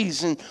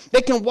movies and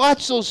they can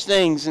watch those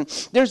things. And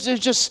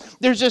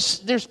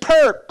there's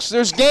perks.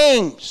 There's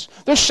games.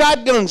 There's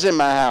shotguns in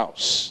my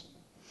house.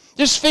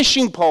 There's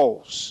fishing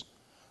poles.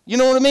 You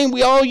know what I mean?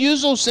 We all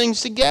use those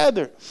things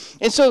together.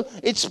 And so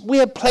we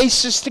have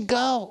places to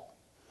go.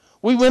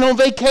 We went on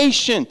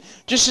vacation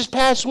just this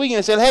past week, and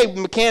I said, hey,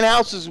 McCann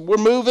Houses, we're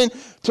moving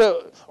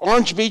to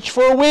Orange Beach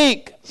for a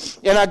week.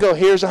 And I go,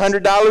 here's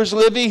 $100,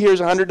 Livy. Here's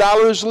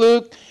 $100,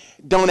 Luke.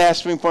 Don't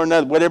ask me for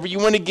another. Whatever you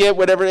want to get,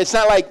 whatever. It's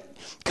not like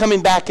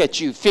coming back at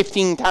you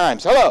 15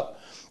 times. Hello.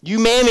 You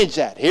manage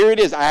that. Here it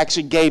is. I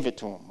actually gave it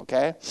to them,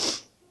 okay?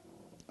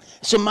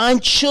 So my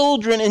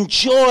children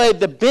enjoy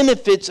the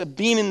benefits of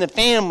being in the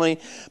family,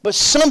 but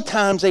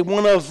sometimes they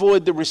want to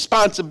avoid the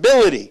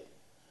responsibility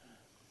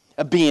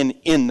of being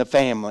in the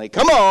family.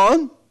 Come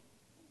on.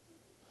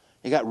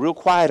 You got real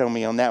quiet on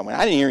me on that one.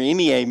 I didn't hear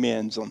any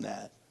amens on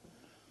that.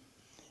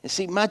 You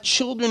see, my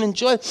children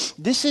enjoy it.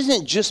 This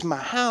isn't just my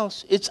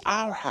house. It's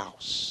our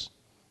house.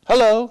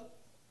 Hello.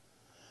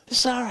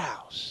 This is our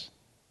house.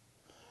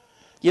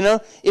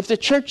 If the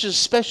church is a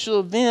special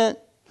event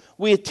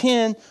we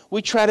attend,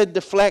 we try to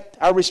deflect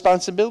our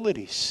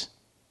responsibilities.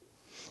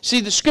 See,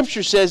 the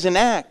scripture says in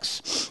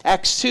Acts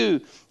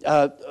 2,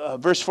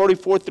 verse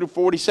 44 through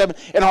 47,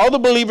 and all the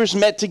believers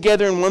met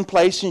together in one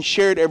place and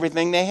shared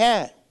everything they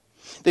had.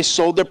 They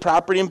sold their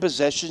property and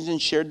possessions and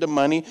shared the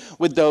money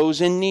with those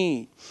in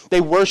need.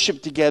 They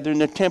worshiped together in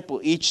the temple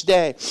each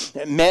day,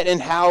 met in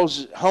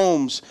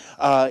homes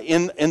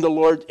in the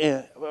Lord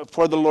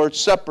for the Lord's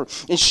Supper,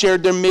 and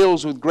shared their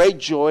meals with great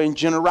joy and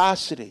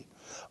generosity,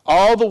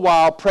 all the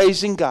while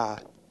praising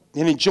God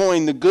and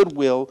enjoying the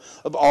goodwill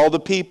of all the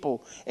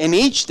people. And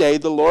each day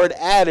the Lord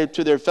added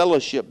to their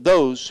fellowship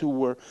those who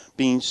were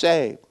being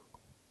saved.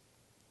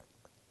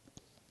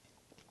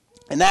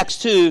 In Acts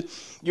 2,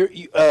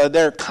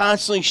 they're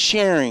constantly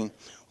sharing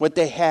what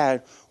they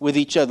had with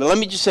each other. Let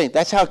me just say,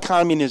 that's how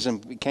communism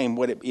became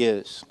what it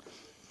is.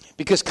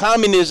 Because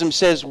communism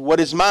says what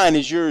is mine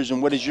is yours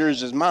and what is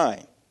yours is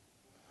mine.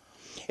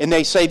 And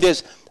they say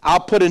this, I'll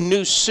put a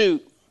new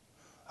suit.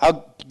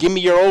 Give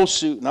me your old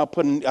suit and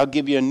I'll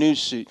give you a new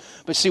suit.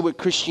 But see what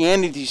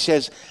Christianity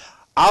says,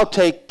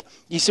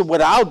 he said,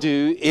 what I'll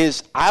do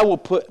is I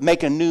will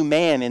make a new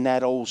man in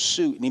that old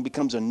suit, and he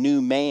becomes a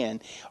new man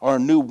or a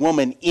new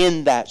woman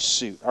in that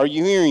suit. Are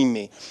you hearing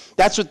me?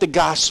 That's what the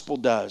gospel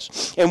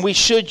does. And we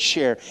should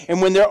share.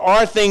 And when there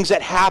are things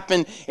that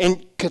happen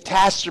in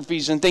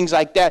catastrophes and things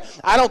like that,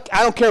 I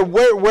don't care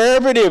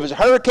wherever it is,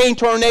 hurricane,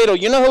 tornado,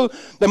 you know who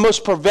the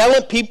most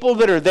prevalent people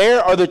that are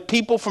there are the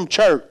people from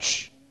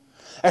church,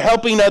 are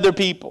helping other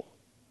people.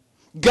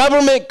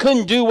 Government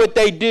couldn't do what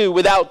they do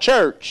without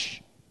church.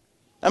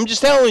 I'm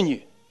just telling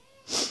you.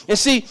 And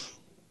see,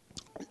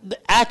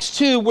 Acts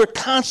 2, we're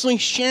constantly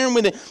sharing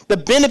with it. The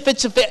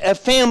benefits of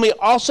family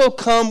also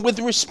come with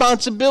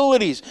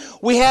responsibilities.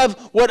 We have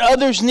what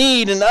others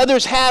need, and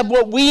others have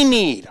what we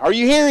need. Are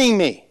you hearing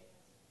me?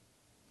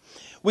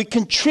 We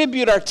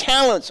contribute our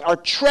talents, our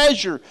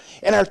treasure,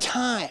 and our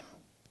time.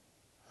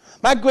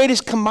 My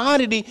greatest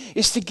commodity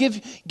is to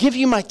give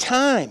you my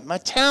time, my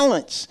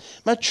talents,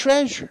 my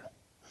treasure.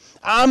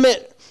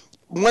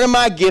 One of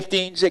my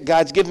giftings that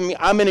God's given me,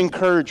 I'm an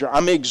encourager.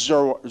 I'm an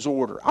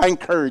exhorter. I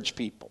encourage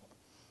people.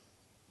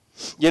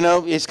 You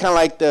know, it's kind of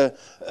like the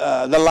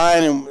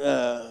Lion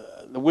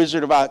and the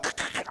Wizard of Oz.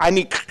 I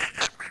need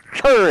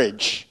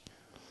courage.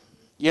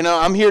 You know,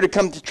 I'm here to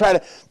come to try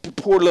to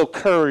pour a little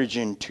courage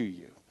into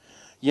you,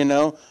 you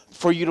know,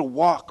 for you to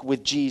walk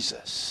with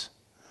Jesus.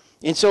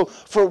 And so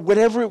for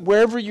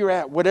wherever you're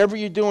at, whatever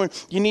you're doing,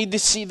 you need to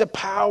see the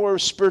power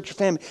of spiritual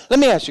family. Let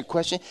me ask you a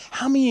question.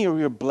 How many of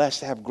you are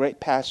blessed to have great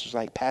pastors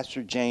like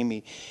Pastor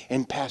Jamie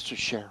and Pastor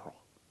Cheryl?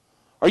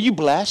 Are you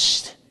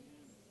blessed?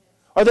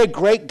 Are they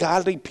great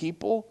godly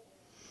people?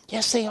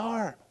 Yes, they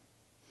are.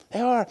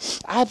 They are.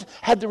 I've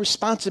had the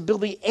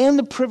responsibility and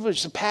the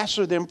privilege to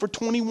pastor them for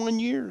 21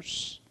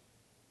 years.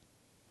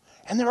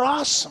 And they're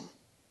awesome.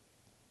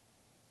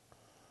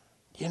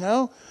 You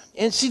know?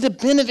 And see the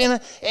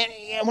benefit,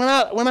 and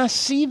when I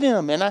see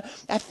them, and I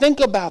think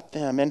about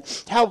them,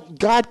 and how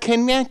God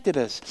connected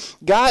us.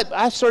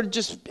 I started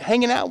just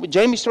hanging out with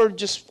Jamie, started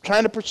just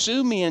trying to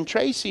pursue me, and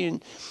Tracy,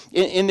 and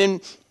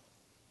then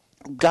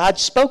God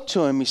spoke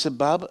to him. He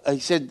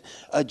said,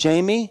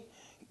 Jamie,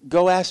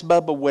 go ask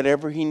Bubba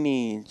whatever he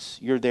needs.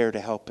 You're there to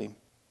help him.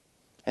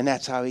 And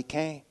that's how he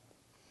came.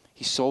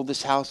 He sold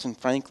his house in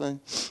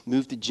Franklin,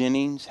 moved to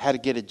Jennings, had to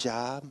get a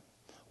job.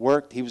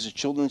 Worked. He was a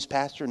children's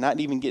pastor, not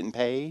even getting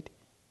paid.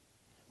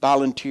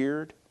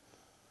 Volunteered.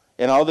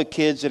 And all the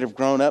kids that have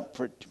grown up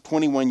for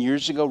 21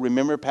 years ago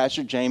remember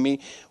Pastor Jamie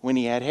when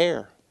he had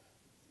hair.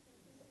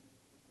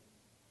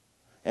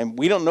 And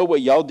we don't know what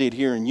y'all did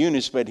here in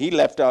Eunice, but he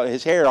left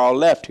his hair all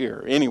left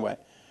here. Anyway,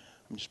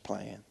 I'm just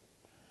playing.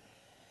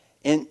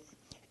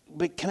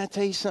 But can I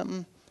tell you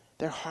something?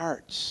 Their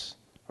hearts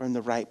are in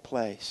the right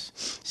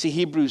place. See,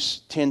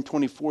 Hebrews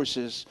 10:24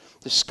 says,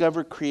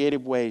 discover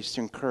creative ways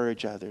to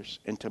encourage others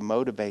and to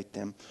motivate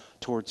them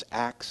towards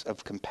acts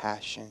of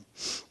compassion,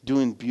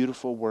 doing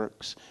beautiful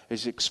works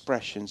as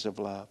expressions of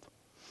love.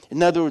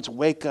 In other words,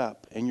 wake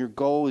up, and your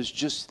goal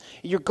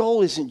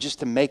isn't just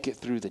to make it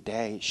through the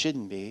day. It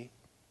shouldn't be.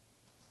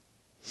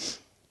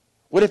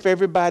 What if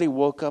everybody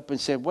woke up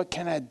and said, what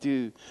can I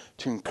do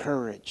to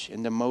encourage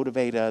and to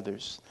motivate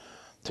others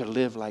to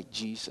live like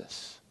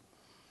Jesus?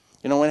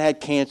 You know, when I had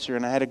cancer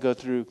and I had to go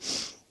through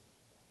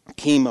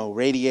chemo,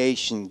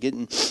 radiation,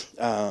 getting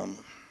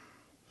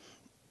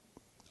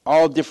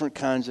all different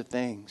kinds of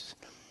things.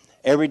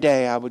 Every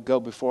day I would go,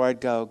 before I'd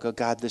go,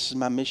 God, this is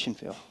my mission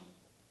field.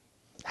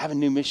 I have a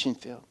new mission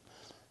field.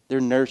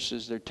 They're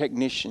nurses, they're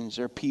technicians,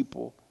 they're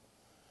people.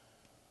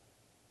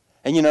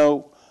 And you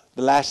know,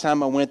 the last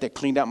time I went, they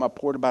cleaned out my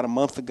port about a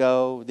month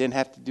ago. Didn't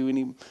have to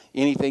do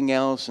anything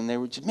else. And they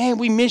were just, man,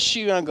 we miss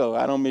you. And I go,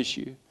 I don't miss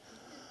you.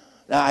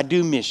 Now, I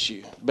do miss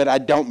you, but I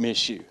don't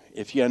miss you,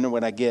 if you know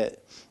what I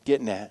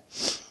getting at.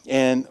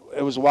 And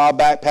it was a while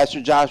back,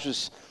 Pastor Josh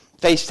was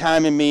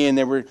FaceTiming me, and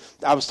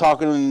I was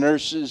talking to the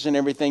nurses and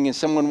everything, and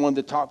someone wanted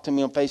to talk to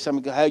me on FaceTime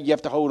and go, hey, you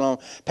have to hold on.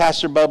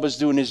 Pastor Bubba's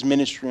doing his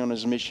ministry on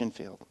his mission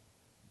field.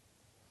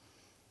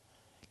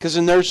 Because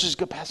the nurses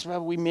go, Pastor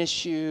Bubba, we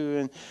miss you,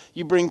 and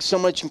you bring so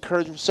much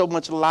encouragement, so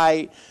much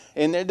light.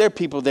 And there are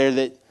people there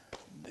that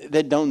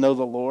that don't know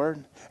the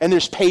Lord. And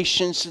there's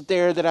patience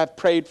there that I've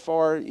prayed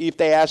for, if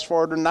they ask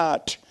for it or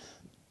not.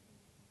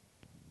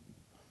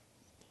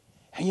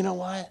 And you know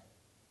what?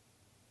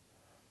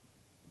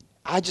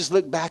 I just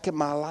look back at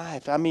my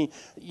life. I mean,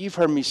 you've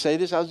heard me say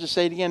this. I'll just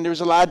say it again. There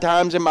was a lot of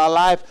times in my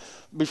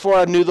life before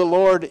I knew the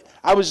Lord,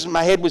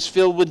 my head was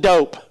filled with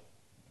dope.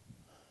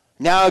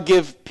 Now I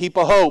give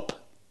people hope.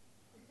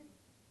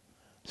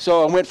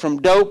 So I went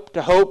from dope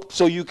to hope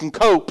so you can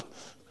cope.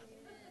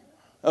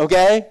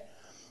 Okay?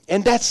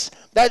 And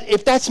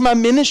if that's my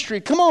ministry,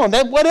 come on,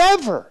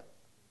 whatever.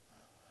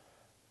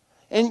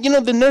 And you know,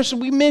 the nurse,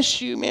 we miss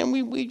you, man.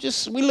 We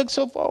look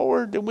so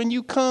forward that when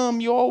you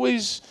come, you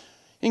always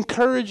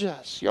encourage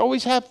us. You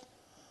always have.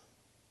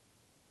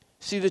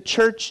 See, the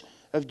church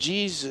of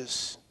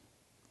Jesus,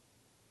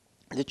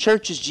 the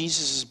church is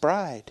Jesus'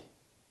 bride.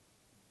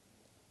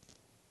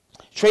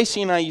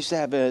 Tracy and I used to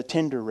have a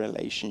tender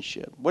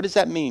relationship. What does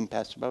that mean,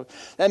 Pastor Bob?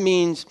 That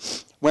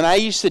means when I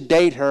used to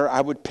date her,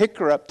 I would pick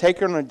her up, take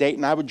her on a date,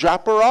 and I would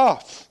drop her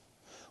off.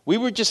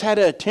 We just had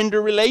a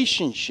tender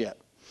relationship.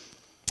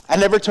 I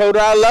never told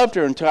her I loved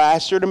her until I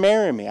asked her to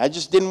marry me. I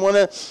just didn't want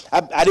to,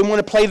 I didn't want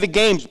to play the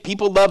games.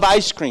 People love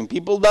ice cream.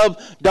 People love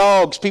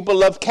dogs. People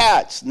love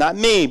cats. Not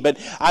me, but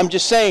I'm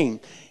just saying,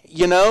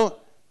 you know.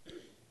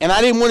 And I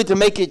didn't want it to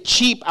make it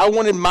cheap. I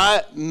wanted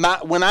my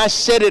when I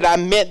said it,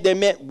 they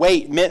meant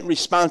weight, meant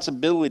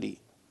responsibility.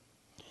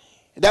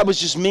 That was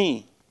just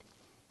me,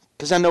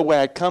 because I know where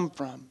I'd come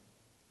from.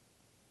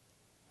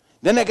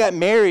 Then I got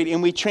married,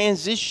 and we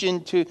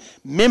transitioned to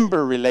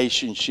member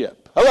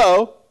relationship.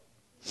 Hello.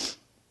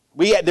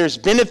 There's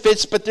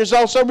benefits, but there's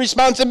also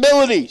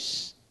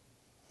responsibilities.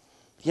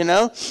 You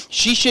know,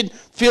 she should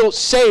feel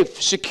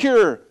safe,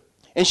 secure,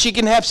 and she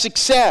can have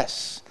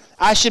success.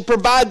 I should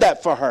provide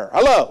that for her.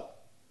 Hello.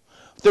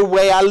 The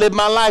way I live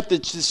my life, the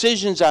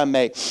decisions I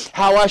make,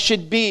 how I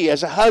should be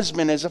as a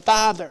husband, as a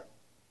father.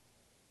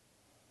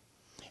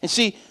 And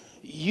see,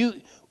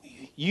 you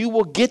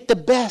will get the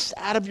best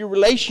out of your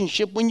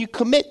relationship when you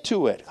commit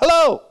to it.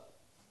 Hello.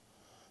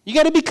 You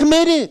got to be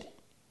committed.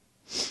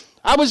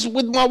 I was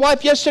with my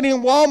wife yesterday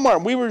in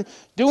Walmart. We were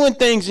doing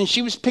things, and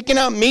she was picking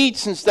out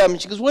meats and stuff. And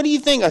she goes, "What do you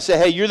think?" I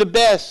said, "Hey, you're the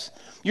best.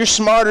 You're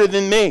smarter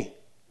than me."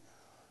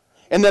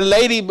 And the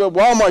lady at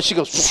Walmart, she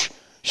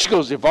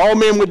goes, "If all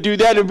men would do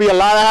that, there'd be a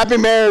lot of happy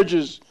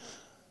marriages."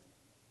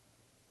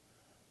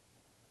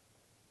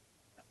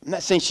 I'm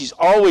not saying she's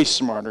always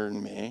smarter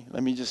than me.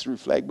 Let me just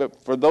reflect.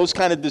 But for those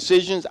kind of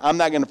decisions, I'm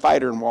not going to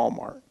fight her in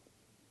Walmart.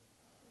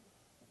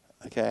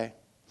 Okay?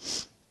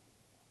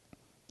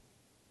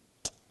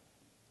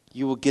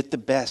 You will get the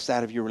best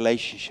out of your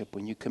relationship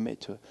when you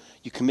commit to it.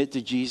 You commit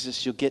to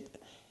Jesus, you'll get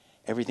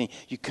everything.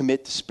 You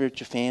commit to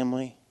spiritual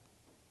family.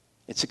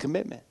 It's a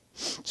commitment.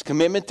 It's a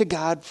commitment to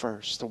God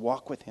first, to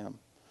walk with Him.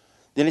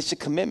 Then it's a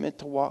commitment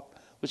to walk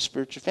with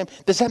spiritual family.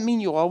 Does that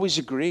mean you always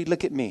agree?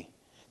 Look at me.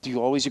 Do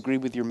you always agree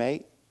with your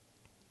mate?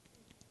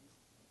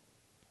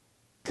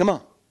 Come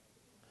on.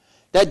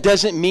 That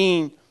doesn't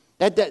mean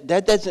that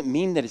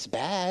it's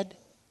bad.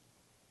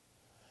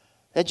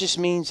 That just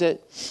means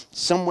that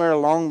somewhere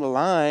along the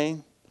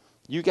line,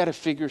 you got to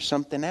figure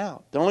something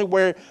out. The only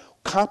where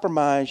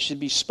compromise should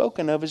be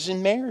spoken of is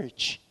in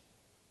marriage.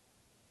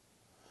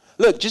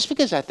 Look, just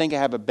because I think I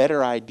have a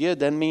better idea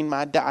doesn't mean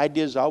my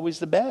idea is always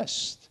the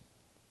best.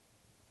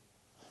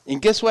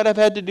 And guess what I've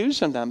had to do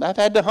sometimes? I've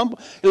had to humble.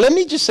 Let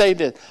me just say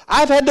this.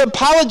 I've had to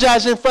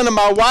apologize in front of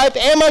my wife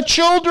and my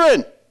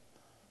children.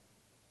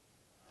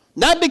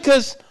 Not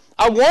because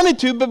I wanted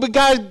to, but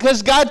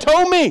because God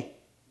told me.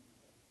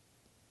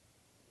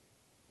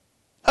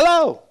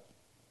 Hello.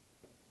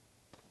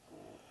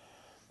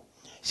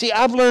 See,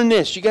 I've learned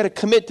this. You got to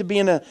commit to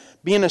being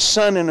a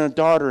son and a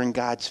daughter in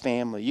God's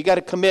family. You got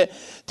to commit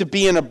to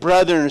being a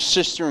brother and a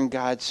sister in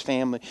God's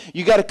family.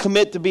 You got to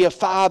commit to be a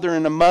father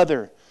and a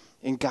mother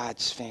in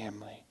God's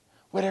family.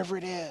 Whatever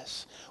it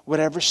is,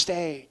 whatever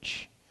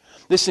stage.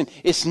 Listen,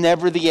 it's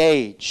never the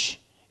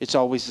age. It's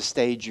always the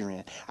stage you're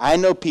in. I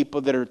know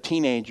people that are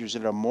teenagers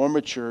that are more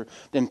mature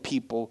than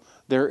people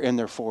that are in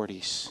their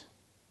 40s.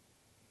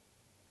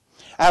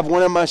 I have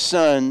one of my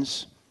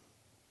sons,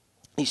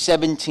 he's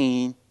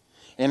 17,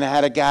 and I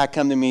had a guy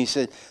come to me and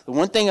said, "The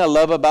one thing I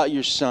love about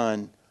your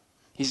son,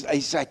 he's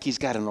like he's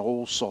got an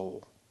old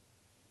soul."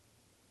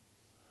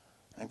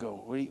 I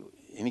go, "What do you?"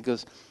 And he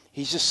goes,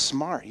 "He's just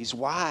smart. He's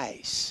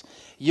wise.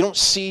 You don't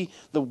see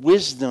the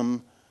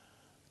wisdom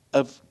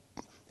of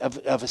a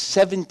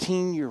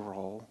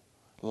 17-year-old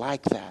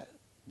like that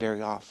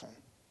very often."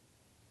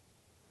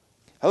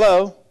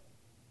 Hello?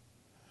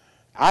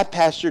 I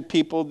pastored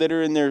people that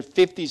are in their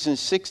 50s and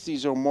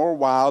 60s or more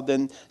wild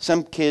than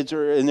some kids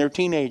are in their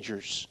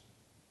teenagers.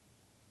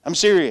 I'm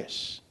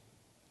serious.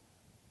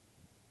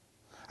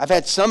 I've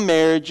had some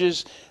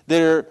marriages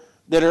that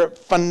are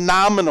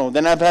phenomenal.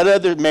 Then I've had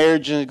other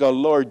marriages that go,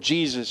 "Lord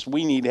Jesus,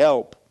 we need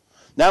help."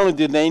 Not only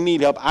do they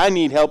need help, I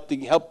need help to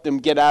help them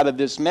get out of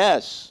this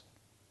mess.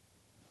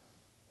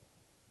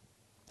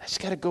 I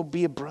just got to go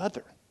be a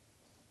brother.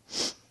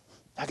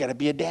 I got to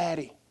be a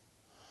daddy.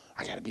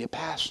 I got to be a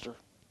pastor.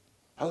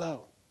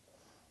 Hello.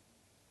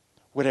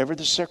 Whatever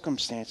the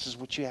circumstances,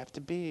 what you have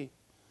to be.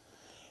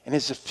 And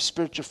as a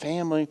spiritual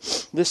family,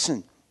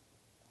 listen,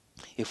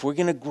 if we're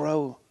going to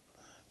grow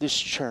this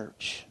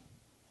church,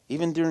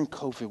 even during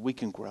COVID, we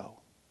can grow.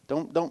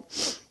 Don't.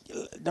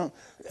 The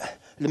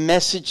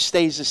message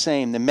stays the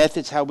same. The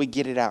methods, how we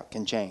get it out,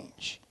 can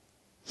change.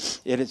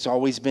 It's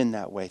always been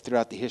that way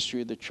throughout the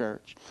history of the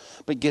church.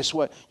 But guess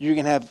what? You're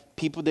going to have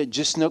people that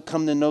just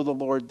come to know the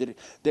Lord,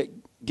 that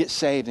get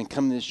saved and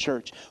come to this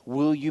church.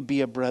 Will you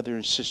be a brother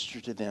and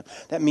sister to them?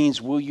 That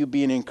means, will you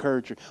be an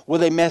encourager? Will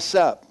they mess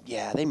up?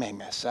 Yeah, they may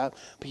mess up,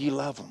 but you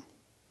love them.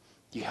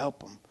 You help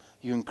them.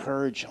 You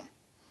encourage them.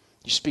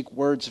 You speak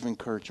words of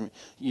encouragement.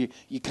 You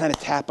kind of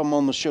tap them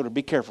on the shoulder.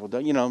 Be careful.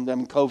 Don't,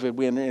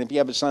 COVID, and if you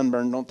have a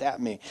sunburn, don't tap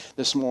me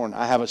this morning.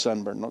 I have a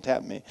sunburn. Don't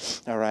tap me.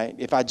 All right?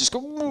 If I just go,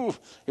 ooh,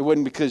 it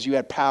wasn't because you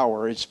had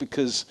power. It's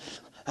because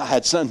I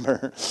had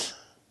sunburn.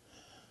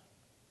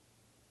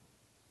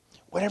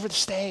 Whatever the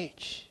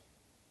stage,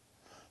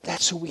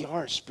 that's who we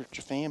are,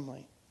 spiritual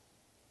family.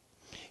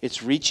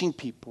 It's reaching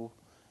people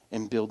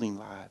and building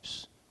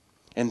lives.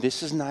 And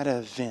this is not an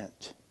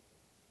event.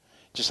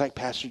 Just like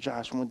Pastor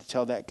Josh wanted to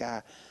tell that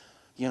guy,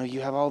 you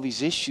have all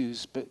these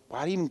issues, but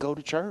why even go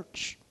to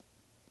church?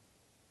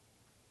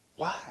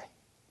 Why?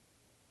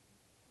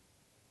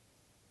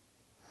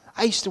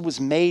 I was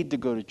made to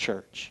go to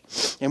church.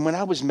 And when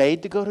I was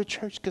made to go to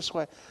church, guess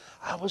what?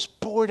 I was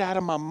bored out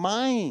of my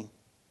mind.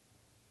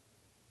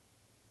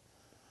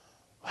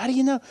 How do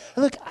you know?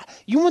 Look,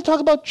 you want to talk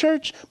about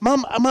church? My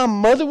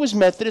mother was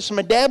Methodist.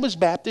 My dad was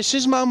Baptist.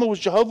 His mama was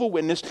Jehovah's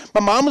Witness.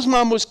 My mama's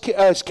mom was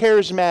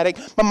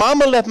charismatic. My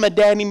mama left my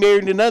dad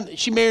and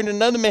she married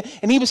another man,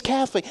 and he was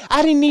Catholic.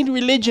 I didn't need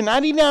religion. I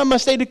didn't have my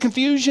state of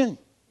confusion.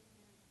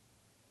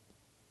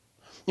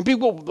 And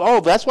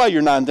people, that's why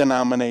you're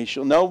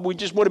non-denominational. No, we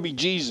just want to be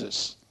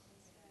Jesus.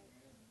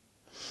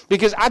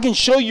 Because I can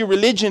show you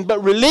religion,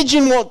 but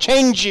religion won't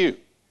change you.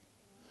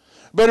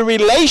 But a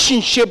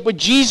relationship with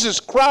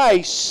Jesus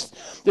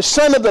Christ, the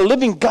Son of the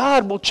living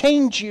God, will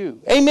change you.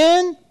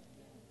 Amen?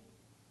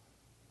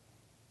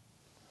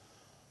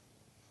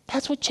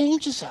 That's what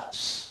changes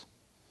us.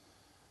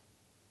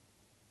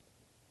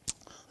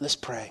 Let's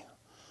pray.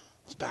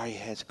 Let's bow your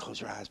heads and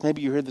close your eyes.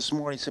 Maybe you're here this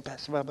morning and say,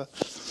 Pastor Bubba,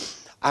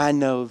 I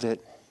know that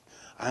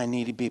I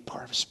need to be a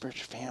part of a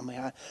spiritual family.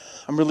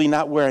 I'm really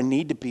not where I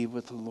need to be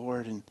with the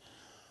Lord, and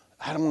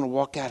I don't want to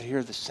walk out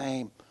here the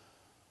same.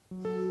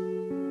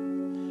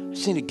 I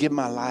just need to give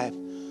my life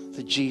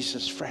to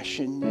Jesus fresh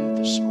and new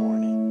this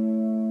morning.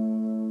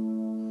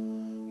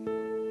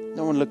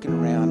 No one looking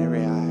around,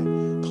 every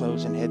eye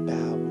closed and head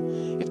bowed.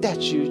 If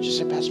that's you, just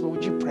say, Pastor,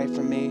 would you pray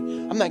for me?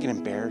 I'm not going to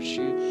embarrass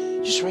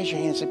you. Just raise your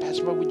hand and say,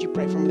 Pastor, would you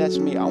pray for me? That's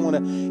me. I want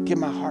to give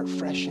my heart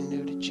fresh and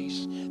new to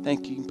Jesus.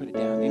 Thank you. You can put it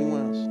down.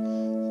 Anyone else?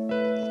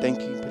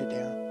 Thank you. You can put it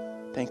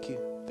down. Thank you.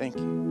 Thank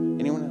you.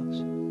 Anyone else?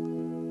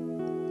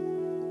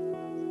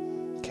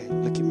 Okay,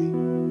 look at me.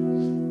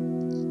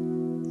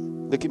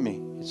 Look at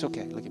me. It's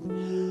okay. Look at me.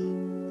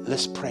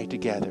 Let's pray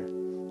together.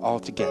 All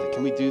together.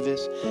 Can we do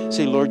this?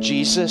 Say, Lord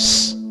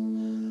Jesus,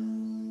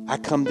 I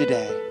come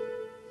today.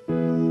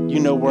 You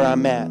know where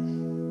I'm at.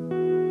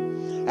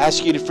 I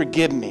ask you to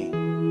forgive me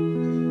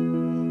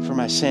for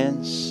my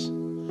sins,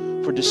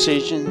 for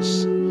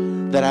decisions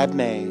that I've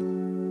made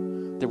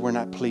that were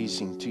not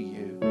pleasing to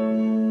you.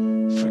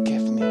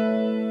 Forgive me.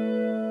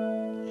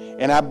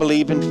 And I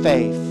believe in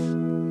faith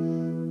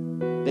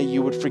that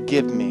you would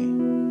forgive me,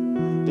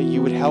 that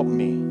you would help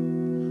me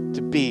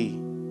to be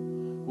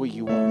what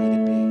you want me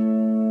to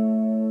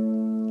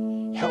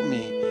be. Help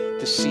me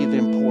to see the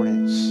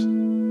importance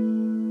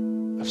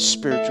of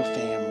spiritual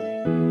family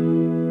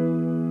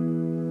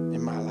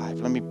in my life.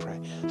 Let me pray.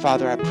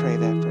 Father, I pray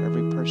that for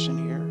every person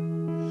here.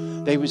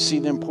 They would see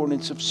the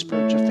importance of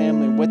spiritual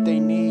family and what they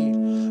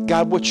need.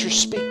 God, what you're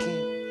speaking.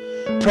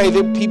 Pray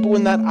that people will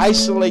not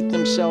isolate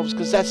themselves,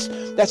 because that's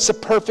the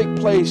perfect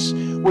place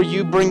where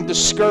you bring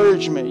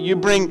discouragement. You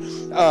bring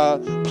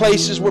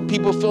places where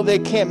people feel they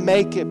can't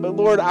make it. But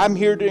Lord, I'm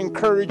here to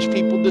encourage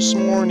people this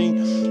morning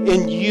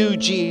in you,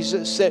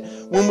 Jesus, that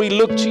when we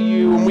look to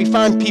you and we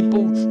find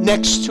people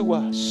next to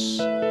us,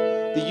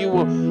 that you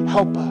will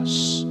help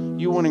us.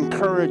 You will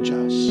encourage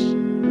us.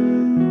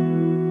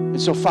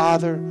 And so,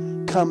 Father,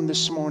 come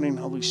this morning,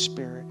 Holy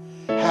Spirit.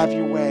 Have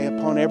your way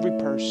upon every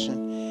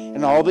person.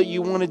 And all that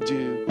you want to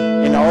do,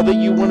 and all that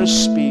you want to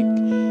speak,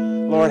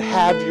 Lord,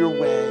 have your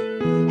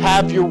way.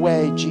 Have your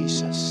way,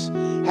 Jesus.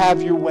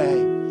 Have your way.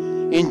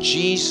 In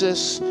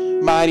Jesus'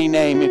 mighty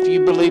name. If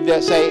you believe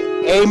that, say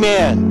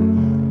amen.